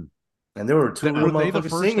 And there were two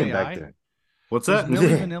motherfuckers singing AI? back there. What's that? Was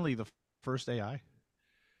Milli Vanilli the first AI?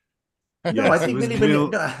 No, I think Milli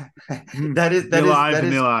Vanilli. That is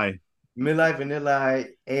Vanilli. Milli Vanilli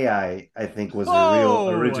AI, I think, was the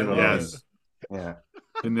real original. Yes. Yeah.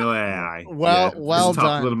 Vanilla AI. Well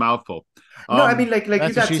done. A little mouthful. No, I mean, like you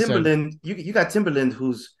got Timbaland. You got Timbaland,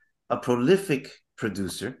 who's a prolific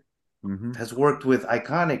producer, has worked with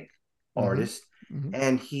iconic artists,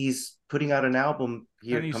 and he's putting out an album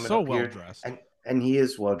here. And he's so well dressed. And he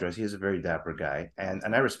is well dressed. He is a very dapper guy, and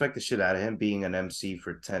I respect the shit out of him. Being an MC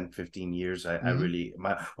for 10, 15 years, I really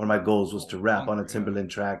one of my goals was to rap on a Timbaland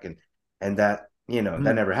track, and that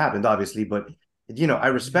that never happened, obviously, but. I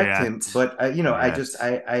respect him, but oh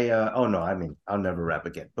no, I mean, I'll never rap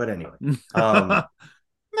again. But anyway, never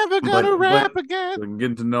gonna rap again. We're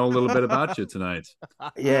getting to know a little bit about you tonight.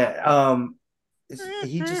 Yeah,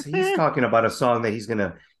 he's talking about a song that he's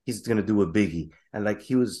gonna do with Biggie, and like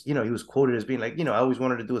he was quoted as being like, I always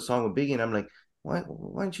wanted to do a song with Biggie, and I'm like, why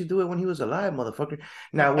didn't you do it when he was alive, motherfucker?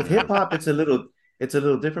 Now with hip hop, it's a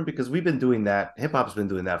little different because we've been doing that. Hip hop's been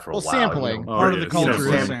doing that for a while. Sampling. Part of the culture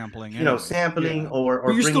is sampling. Sampling or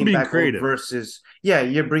bringing back creative. Old verses. Yeah,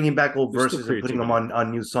 you're bringing back old verses and putting them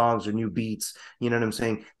on new songs or new beats. You know what I'm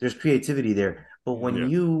saying? There's creativity there. But when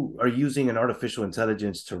you are using an artificial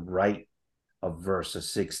intelligence to write a verse of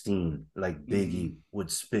 16 like Biggie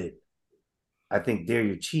would spit, I think there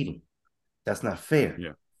you're cheating. That's not fair.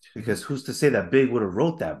 Yeah. Because who's to say that Big would have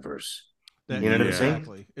wrote that verse? You know what I'm saying?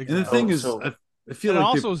 Exactly. And the thing is, I feel like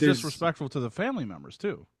also is disrespectful to the family members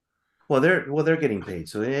too. Well, they're getting paid,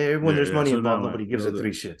 so when there's money involved, nobody gives a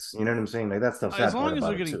three shits. You know what I'm saying? Like that stuff's as long as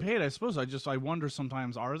they're getting paid, I suppose. I wonder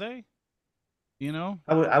sometimes, are they?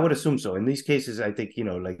 I would assume so. In these cases, I think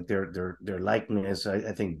like their likeness.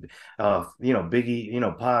 I think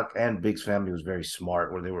Biggie, Pac and Big's family was very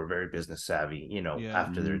smart, where they were very business savvy.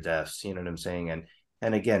 After their deaths, you know what I'm saying?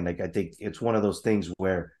 And again, like I think it's one of those things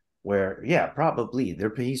where probably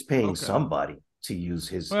he's paying somebody. to use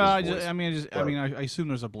his. Well, his voice. I assume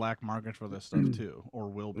there's a black market for this stuff too, or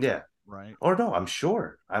will be. Yeah. Right. Or no, I'm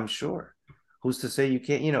sure. Who's to say you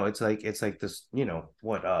can't? It's like this.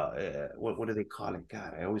 What do they call it?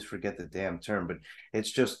 God, I always forget the damn term. But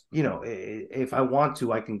it's just if I want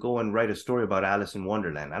to, I can go and write a story about Alice in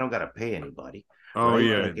Wonderland. I don't got to pay anybody. Oh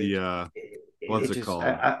right? Yeah, what's it called?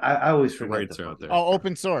 I always forget rights are out there. Oh,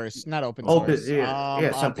 open source, not open source.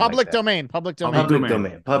 Public domain. Public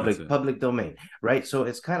domain. Right. So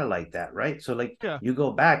it's kind of like that, right? So you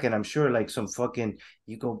go back, and I'm sure some fucking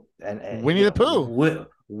you go and Winnie the Pooh.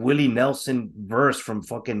 Willie Nelson verse from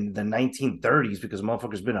fucking the 1930s because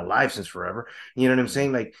motherfucker's been alive since forever. You know what I'm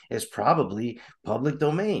saying? It's probably public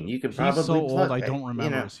domain. You could probably. He's so old, I don't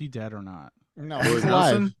remember. Is he dead or not? No, he's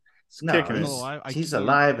alive. He's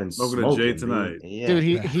alive and smoking tonight. Yeah,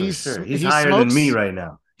 dude, he's higher than me right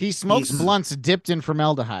now. He smokes blunts dipped in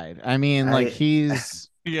formaldehyde. I mean, he's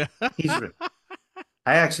yeah. I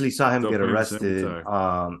actually saw him get arrested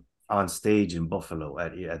on stage in Buffalo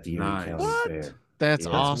at the Erie County Fair. That's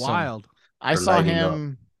awesome. That's wild. I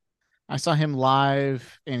saw him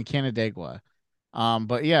live in Canandaigua.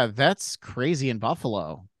 But yeah, that's crazy in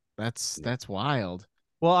Buffalo. That's wild.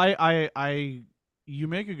 Well, you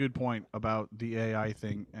make a good point about the AI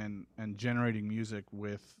thing and generating music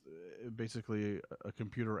with basically a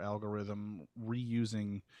computer algorithm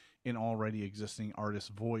reusing an already existing artist's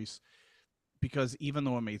voice, because even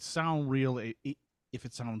though it may sound real, if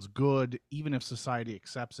it sounds good, even if society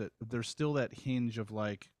accepts it, there's still that hinge of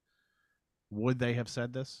would they have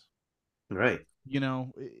said this? Right.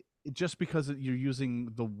 Just because you're using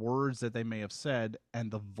the words that they may have said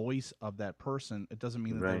and the voice of that person, it doesn't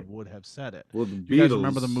mean that they would have said it. Well, the Beatles... You guys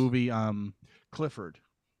remember the movie Clifford?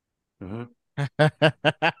 Mm-hmm.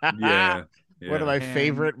 Yeah. One of my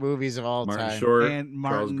favorite movies of all Martin time. Short, and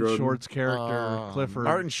Martin Short's character, Clifford.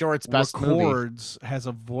 Martin Short's best movie. Has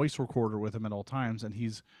a voice recorder with him at all times, and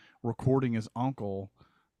he's recording his uncle.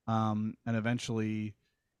 And eventually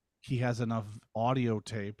he has enough audio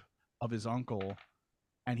tape of his uncle,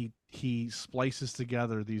 and he splices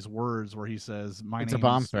together these words where he says, it's a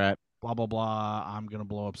bomb threat, blah blah blah, I'm gonna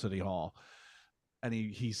blow up City Hall, and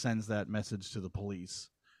he sends that message to the police.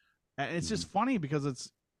 And it's just funny because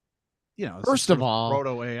it's first of all,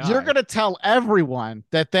 proto-AI. You're gonna tell everyone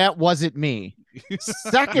that wasn't me.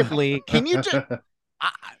 Secondly, can you just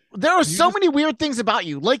there are so many weird things about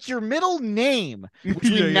you, like your middle name, which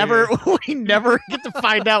we never get to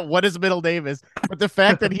find out what his middle name is. But the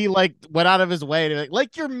fact that he went out of his way to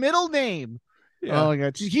like your middle name. Yeah. Oh my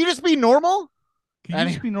god! Can you just be normal? Can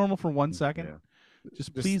you just be normal for 1 second? Yeah.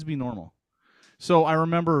 Just please be normal. So I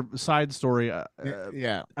remember, side story.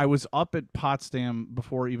 I was up at Potsdam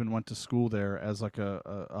before I even went to school there as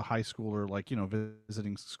a high schooler,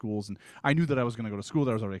 visiting schools, and I knew that I was going to go to school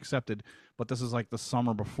there. I was already accepted, but this is the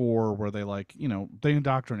summer before where they they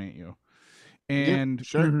indoctrinate you, and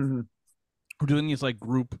sure. We're doing these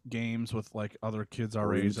group games with other kids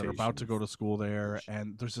our age that are about to go to school there,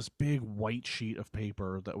 and there's this big white sheet of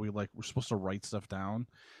paper that we're supposed to write stuff down,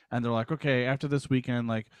 and they're like, okay, after this weekend,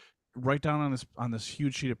 write down on this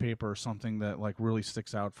huge sheet of paper something that really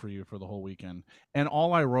sticks out for you for the whole weekend. And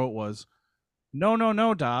all I wrote was, no,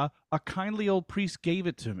 da, a kindly old priest gave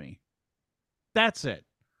it to me. That's it.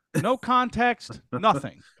 No context,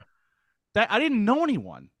 nothing. That I didn't know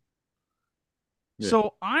anyone. Yeah.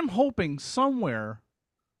 So I'm hoping somewhere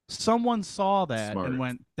someone saw that and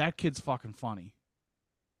went, that kid's fucking funny.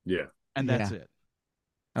 Yeah. And that's it.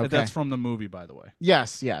 Okay. That's from the movie, by the way.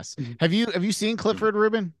 Yes. Have you seen Clifford,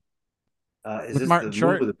 Ruben? Is this Martin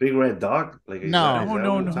Short with a big red dog? No.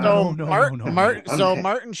 Martin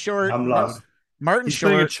Short. I'm lost. Martin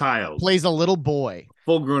Short, a child, plays a little boy,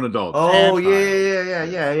 full-grown adult. Oh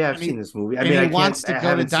yeah. I've seen this movie. He wants to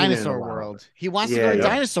go to Dinosaur World. He wants to go to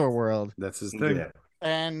Dinosaur World. That's his thing. Yeah.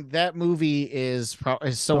 And that movie is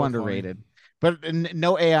so underrated, but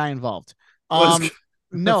no AI involved. No,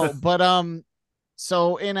 but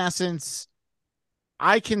so in essence,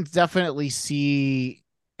 I can definitely see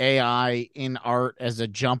AI in art as a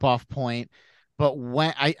jump off point, but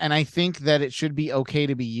I think that it should be okay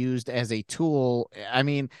to be used as a tool. I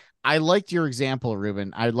mean, I liked your example,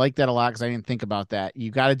 Ruben. I like that a lot because I didn't think about that. You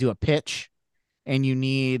got to do a pitch, and you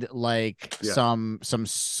need some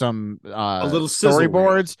a little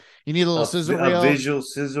storyboards. You need a little sizzle reel, a visual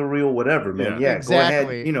sizzle reel, whatever, man. Yeah,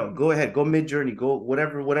 exactly. Go ahead. Go Midjourney. Go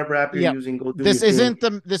whatever app you're using. Go do this. Isn't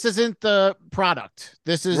the product.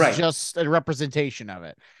 This is just a representation of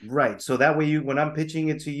it. Right. So that way, when I'm pitching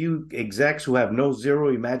it to you execs who have zero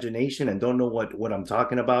imagination and don't know what I'm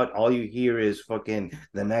talking about, all you hear is fucking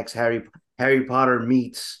the next Harry Potter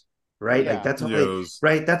meets right? Like that's how they,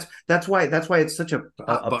 right. That's why it's such a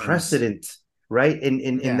precedent, right?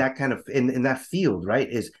 In that kind of in that field, right?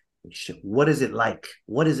 Is what is it like?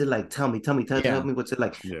 What is it like? Tell me what's it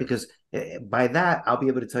like? Because by that I'll be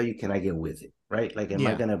able to tell you, can I get with it, right? Like, am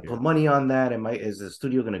I gonna put money on that? Is the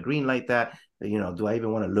studio gonna green light that? You know, do I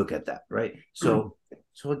even want to look at that, right? So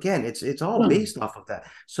again, it's all based off of that.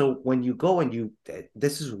 So when you go and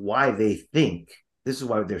this is why they think, this is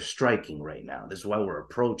why they're striking right now. This is why we're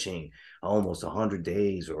approaching almost 100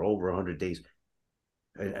 days or over 100 days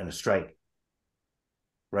and a strike,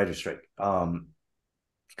 writer strike.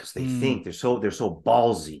 Because they think they're so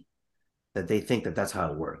ballsy that they think that that's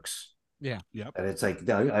how it works. Yeah. Yep. And it's like,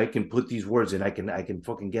 I can put these words in. I can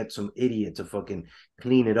fucking get some idiot to fucking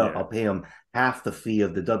clean it up. I'll pay him half the fee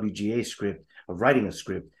of the WGA script, of writing a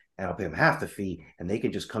script, and I'll pay them half the fee, and they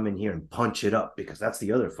can just come in here and punch it up, because that's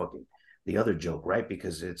the other joke, right?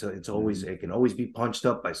 Because it's always it can always be punched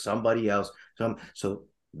up by somebody else. So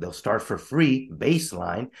they'll start for free,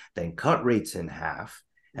 baseline, then cut rates in half,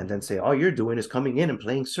 and then say all you're doing is coming in and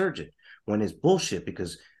playing surgeon, when it's bullshit.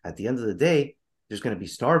 Because at the end of the day, there's going to be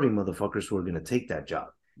starving motherfuckers who are going to take that job,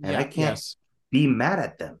 and I can't be mad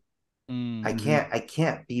at them. I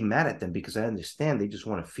can't be mad at them, because I understand they just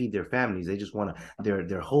want to feed their families. They just want to,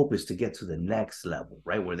 their hope is to get to the next level,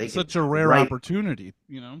 right? Where they such a rare opportunity,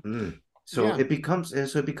 you know. So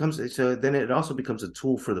then it also becomes a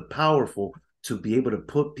tool for the powerful to be able to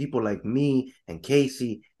put people like me and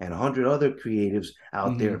Casey and 100 other creatives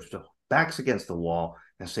out there, backs against the wall,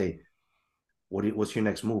 and say, what's your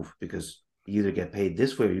next move? Because you either get paid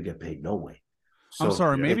this way or you get paid no way. So, I'm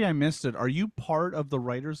sorry, maybe I missed it. Are you part of the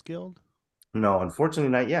Writers Guild? No,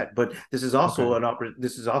 unfortunately not yet. But this is also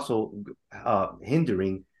this is also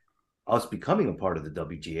hindering us becoming a part of the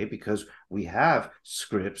WGA, because we have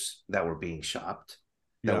scripts that were being shopped,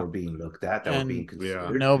 that were being looked at, that were being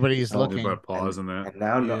considered. Nobody's looking. And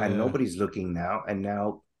now nobody's looking now. And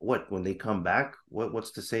now when they come back, what's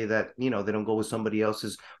to say that, you know, they don't go with somebody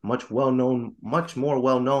else's much more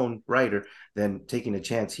well-known writer than taking a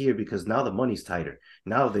chance here, because now the money's tighter.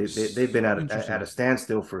 Now they've been at a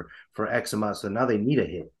standstill for X amount, so now they need a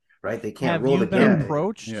hit, right? They can't roll the gas.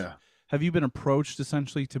 Have you been approached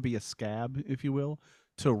essentially to be a scab, if you will,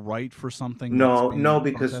 to write for something?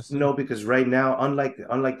 Because right now, unlike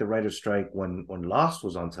the writer's strike when Lost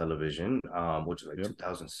was on television, which was like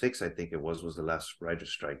 2006, I think it was the last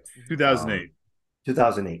writer's strike. 2008.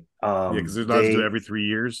 2008. Because they're allowed to do it every 3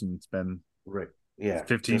 years, and it's been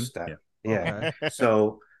 15.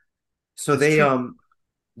 So they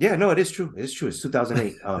it is true. It's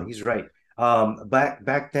 2008. He's right.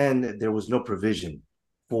 Back then there was no provision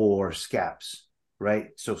for scabs,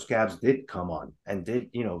 right? So scabs did come on, and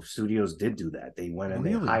studios did do that. They went and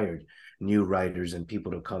they hired new writers and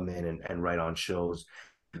people to come in and write on shows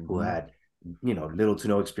who had little to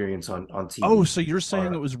no experience on TV. Oh, so you're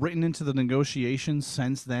saying it was written into the negotiations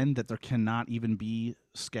since then that there cannot even be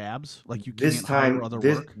scabs? Like you can't hire other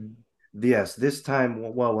work? Yes, this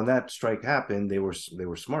time, well, when that strike happened, they were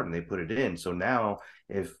smart and they put it in. So now,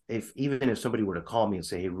 if somebody were to call me and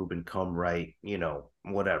say, "Hey, Ruben, come write,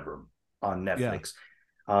 whatever on Netflix,"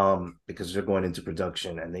 because they're going into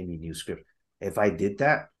production and they need new script. If I did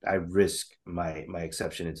that, I risk my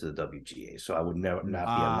exception into the WGA, so I would not be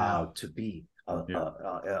allowed to be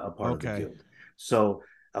a part of the guild. So,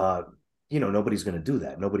 nobody's going to do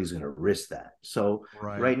that. Nobody's going to risk that. So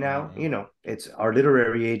right now, it's our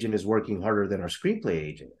literary agent is working harder than our screenplay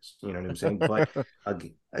agent is. You know what I'm saying? But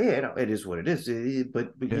it is what it is.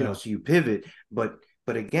 But so you pivot.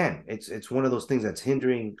 But again, it's one of those things that's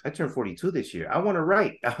hindering. I turned 42 this year. I want to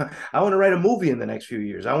write. I want to write a movie in the next few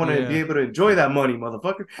years. I want to be able to enjoy that money,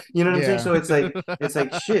 motherfucker. You know what I'm saying? So it's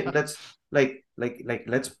like shit. Let's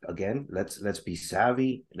let's be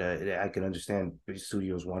savvy. I can understand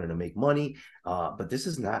studios wanting to make money, but this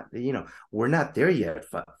is not. We're not there yet,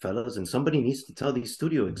 fellas. And somebody needs to tell these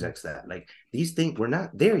studio execs that, like, these things, we're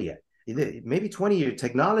not there yet. Maybe 20 years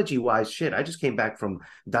technology wise, shit. I just came back from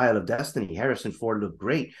Dial of Destiny. Harrison Ford looked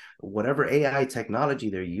great. Whatever AI technology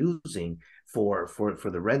they're using for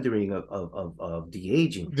the rendering of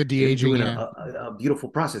de-aging, a beautiful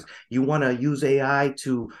process. You want to use AI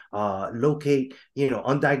to locate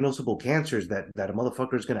undiagnosable cancers that a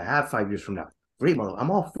motherfucker is going to have 5 years from now. Great, I'm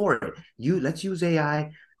all for it. Let's use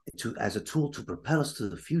AI as a tool to propel us to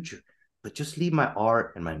the future. But just leave my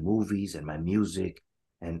art and my movies and my music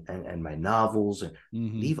and my novels, and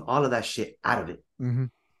leave all of that shit out of it.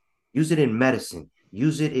 Use it in medicine.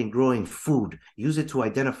 Use it in growing food. Use it to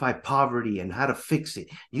identify poverty and how to fix it.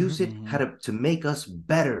 Use it to make us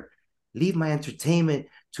better. leave my entertainment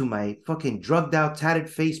to my fucking drugged out, tatted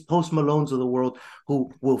face Post Malones of the world,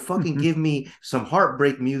 who will fucking give me some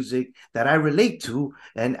heartbreak music that I relate to,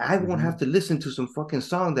 and I won't have to listen to some fucking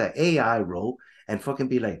song that AI wrote and fucking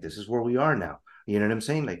be like, this is where we are now. You know what I'm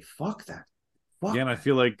saying? Like, fuck that. Fuck yeah, and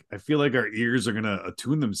that. I feel like our ears are gonna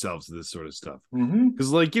attune themselves to this sort of stuff.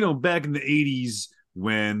 Because like, back in the 80s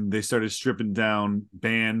when they started stripping down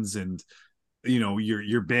bands, and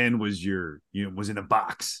your band was was in a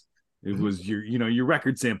box. It was your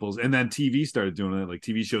record samples, and then TV started doing it, like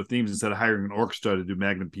TV show themes. Instead of hiring an orchestra to do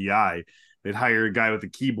Magnum PI, they'd hire a guy with a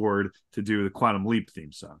keyboard to do the Quantum Leap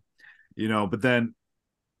theme song. But then,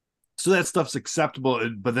 so that stuff's acceptable,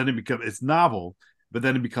 but then it's novel, but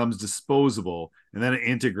then it becomes disposable, and then it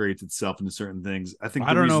integrates itself into certain things.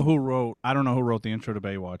 I don't know who wrote the intro to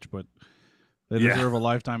Baywatch, but they deserve a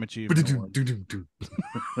lifetime achievement award.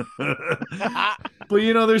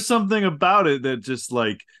 But there's something about it that just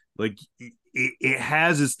like it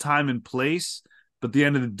has its time and place, but at the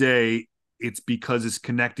end of the day, it's because it's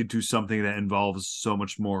connected to something that involves so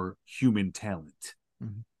much more human talent.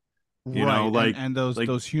 And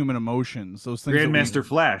those human emotions, those things. Grandmaster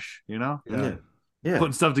Flash, Yeah.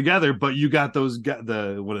 putting stuff together, but you got those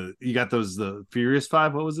the Furious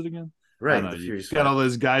Five. What was it again? Right. You got all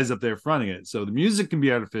those guys up there fronting it. So the music can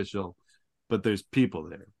be artificial, but there's people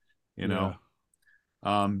there.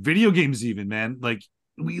 Video games, even, man. Like,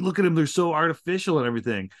 we look at them, they're so artificial and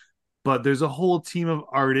everything, but there's a whole team of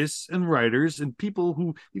artists and writers and people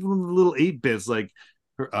who, even the little 8-bits, like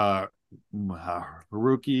Haruki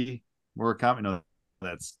Murakami. No,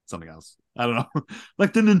 that's something else. I don't know.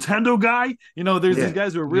 Like the Nintendo guy, there's these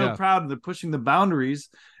guys who are real proud, and they're pushing the boundaries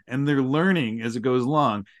and they're learning as it goes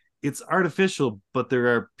along. It's artificial, but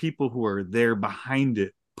there are people who are there behind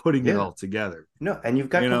it, putting it all together. No, and you've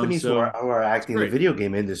got companies who are acting. The video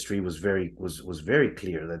game industry was very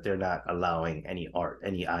clear that they're not allowing any art,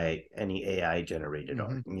 any AI generated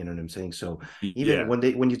art. You know what I'm saying? So even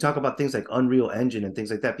when you talk about things like Unreal Engine and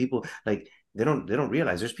things like that, people like they don't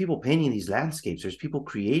realize there's people painting these landscapes. There's people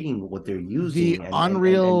creating what they're using. The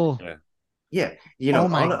Unreal. Yeah, oh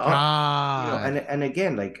my god! And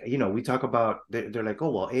again, like we talk about, they're like,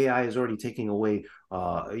 oh well, AI is already taking away,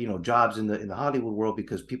 jobs in the Hollywood world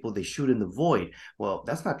because they shoot in the void. Well,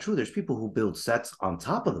 that's not true. There's people who build sets on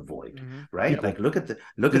top of the void, right? Yeah. Like look at the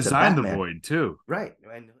Batman. The void too, right?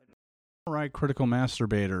 All right, critical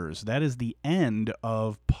masturbators. That is the end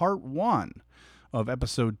of part 1 of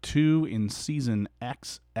episode 2 in season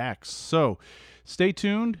XX. So, stay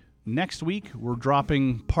tuned. Next week, we're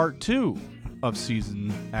dropping part 2 of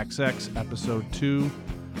season XX, episode 2,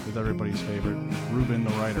 with everybody's favorite, Ruben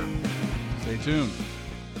the writer. Stay tuned.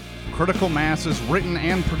 Critical Mass is written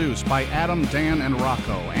and produced by Adam, Dan, and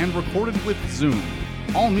Rocco, and recorded with Zoom.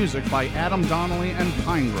 All music by Adam Donnelly and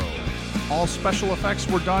Pinegrove. All special effects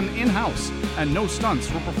were done in-house, and no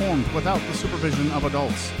stunts were performed without the supervision of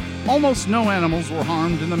adults. Almost no animals were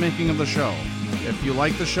harmed in the making of the show. If you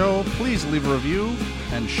like the show, please leave a review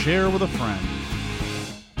and share with a friend.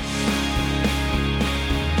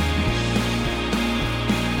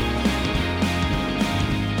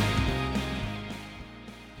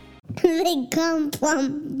 They come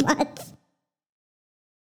from butts.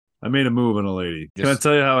 I made a move on a lady. Can I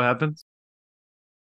tell you how it happens?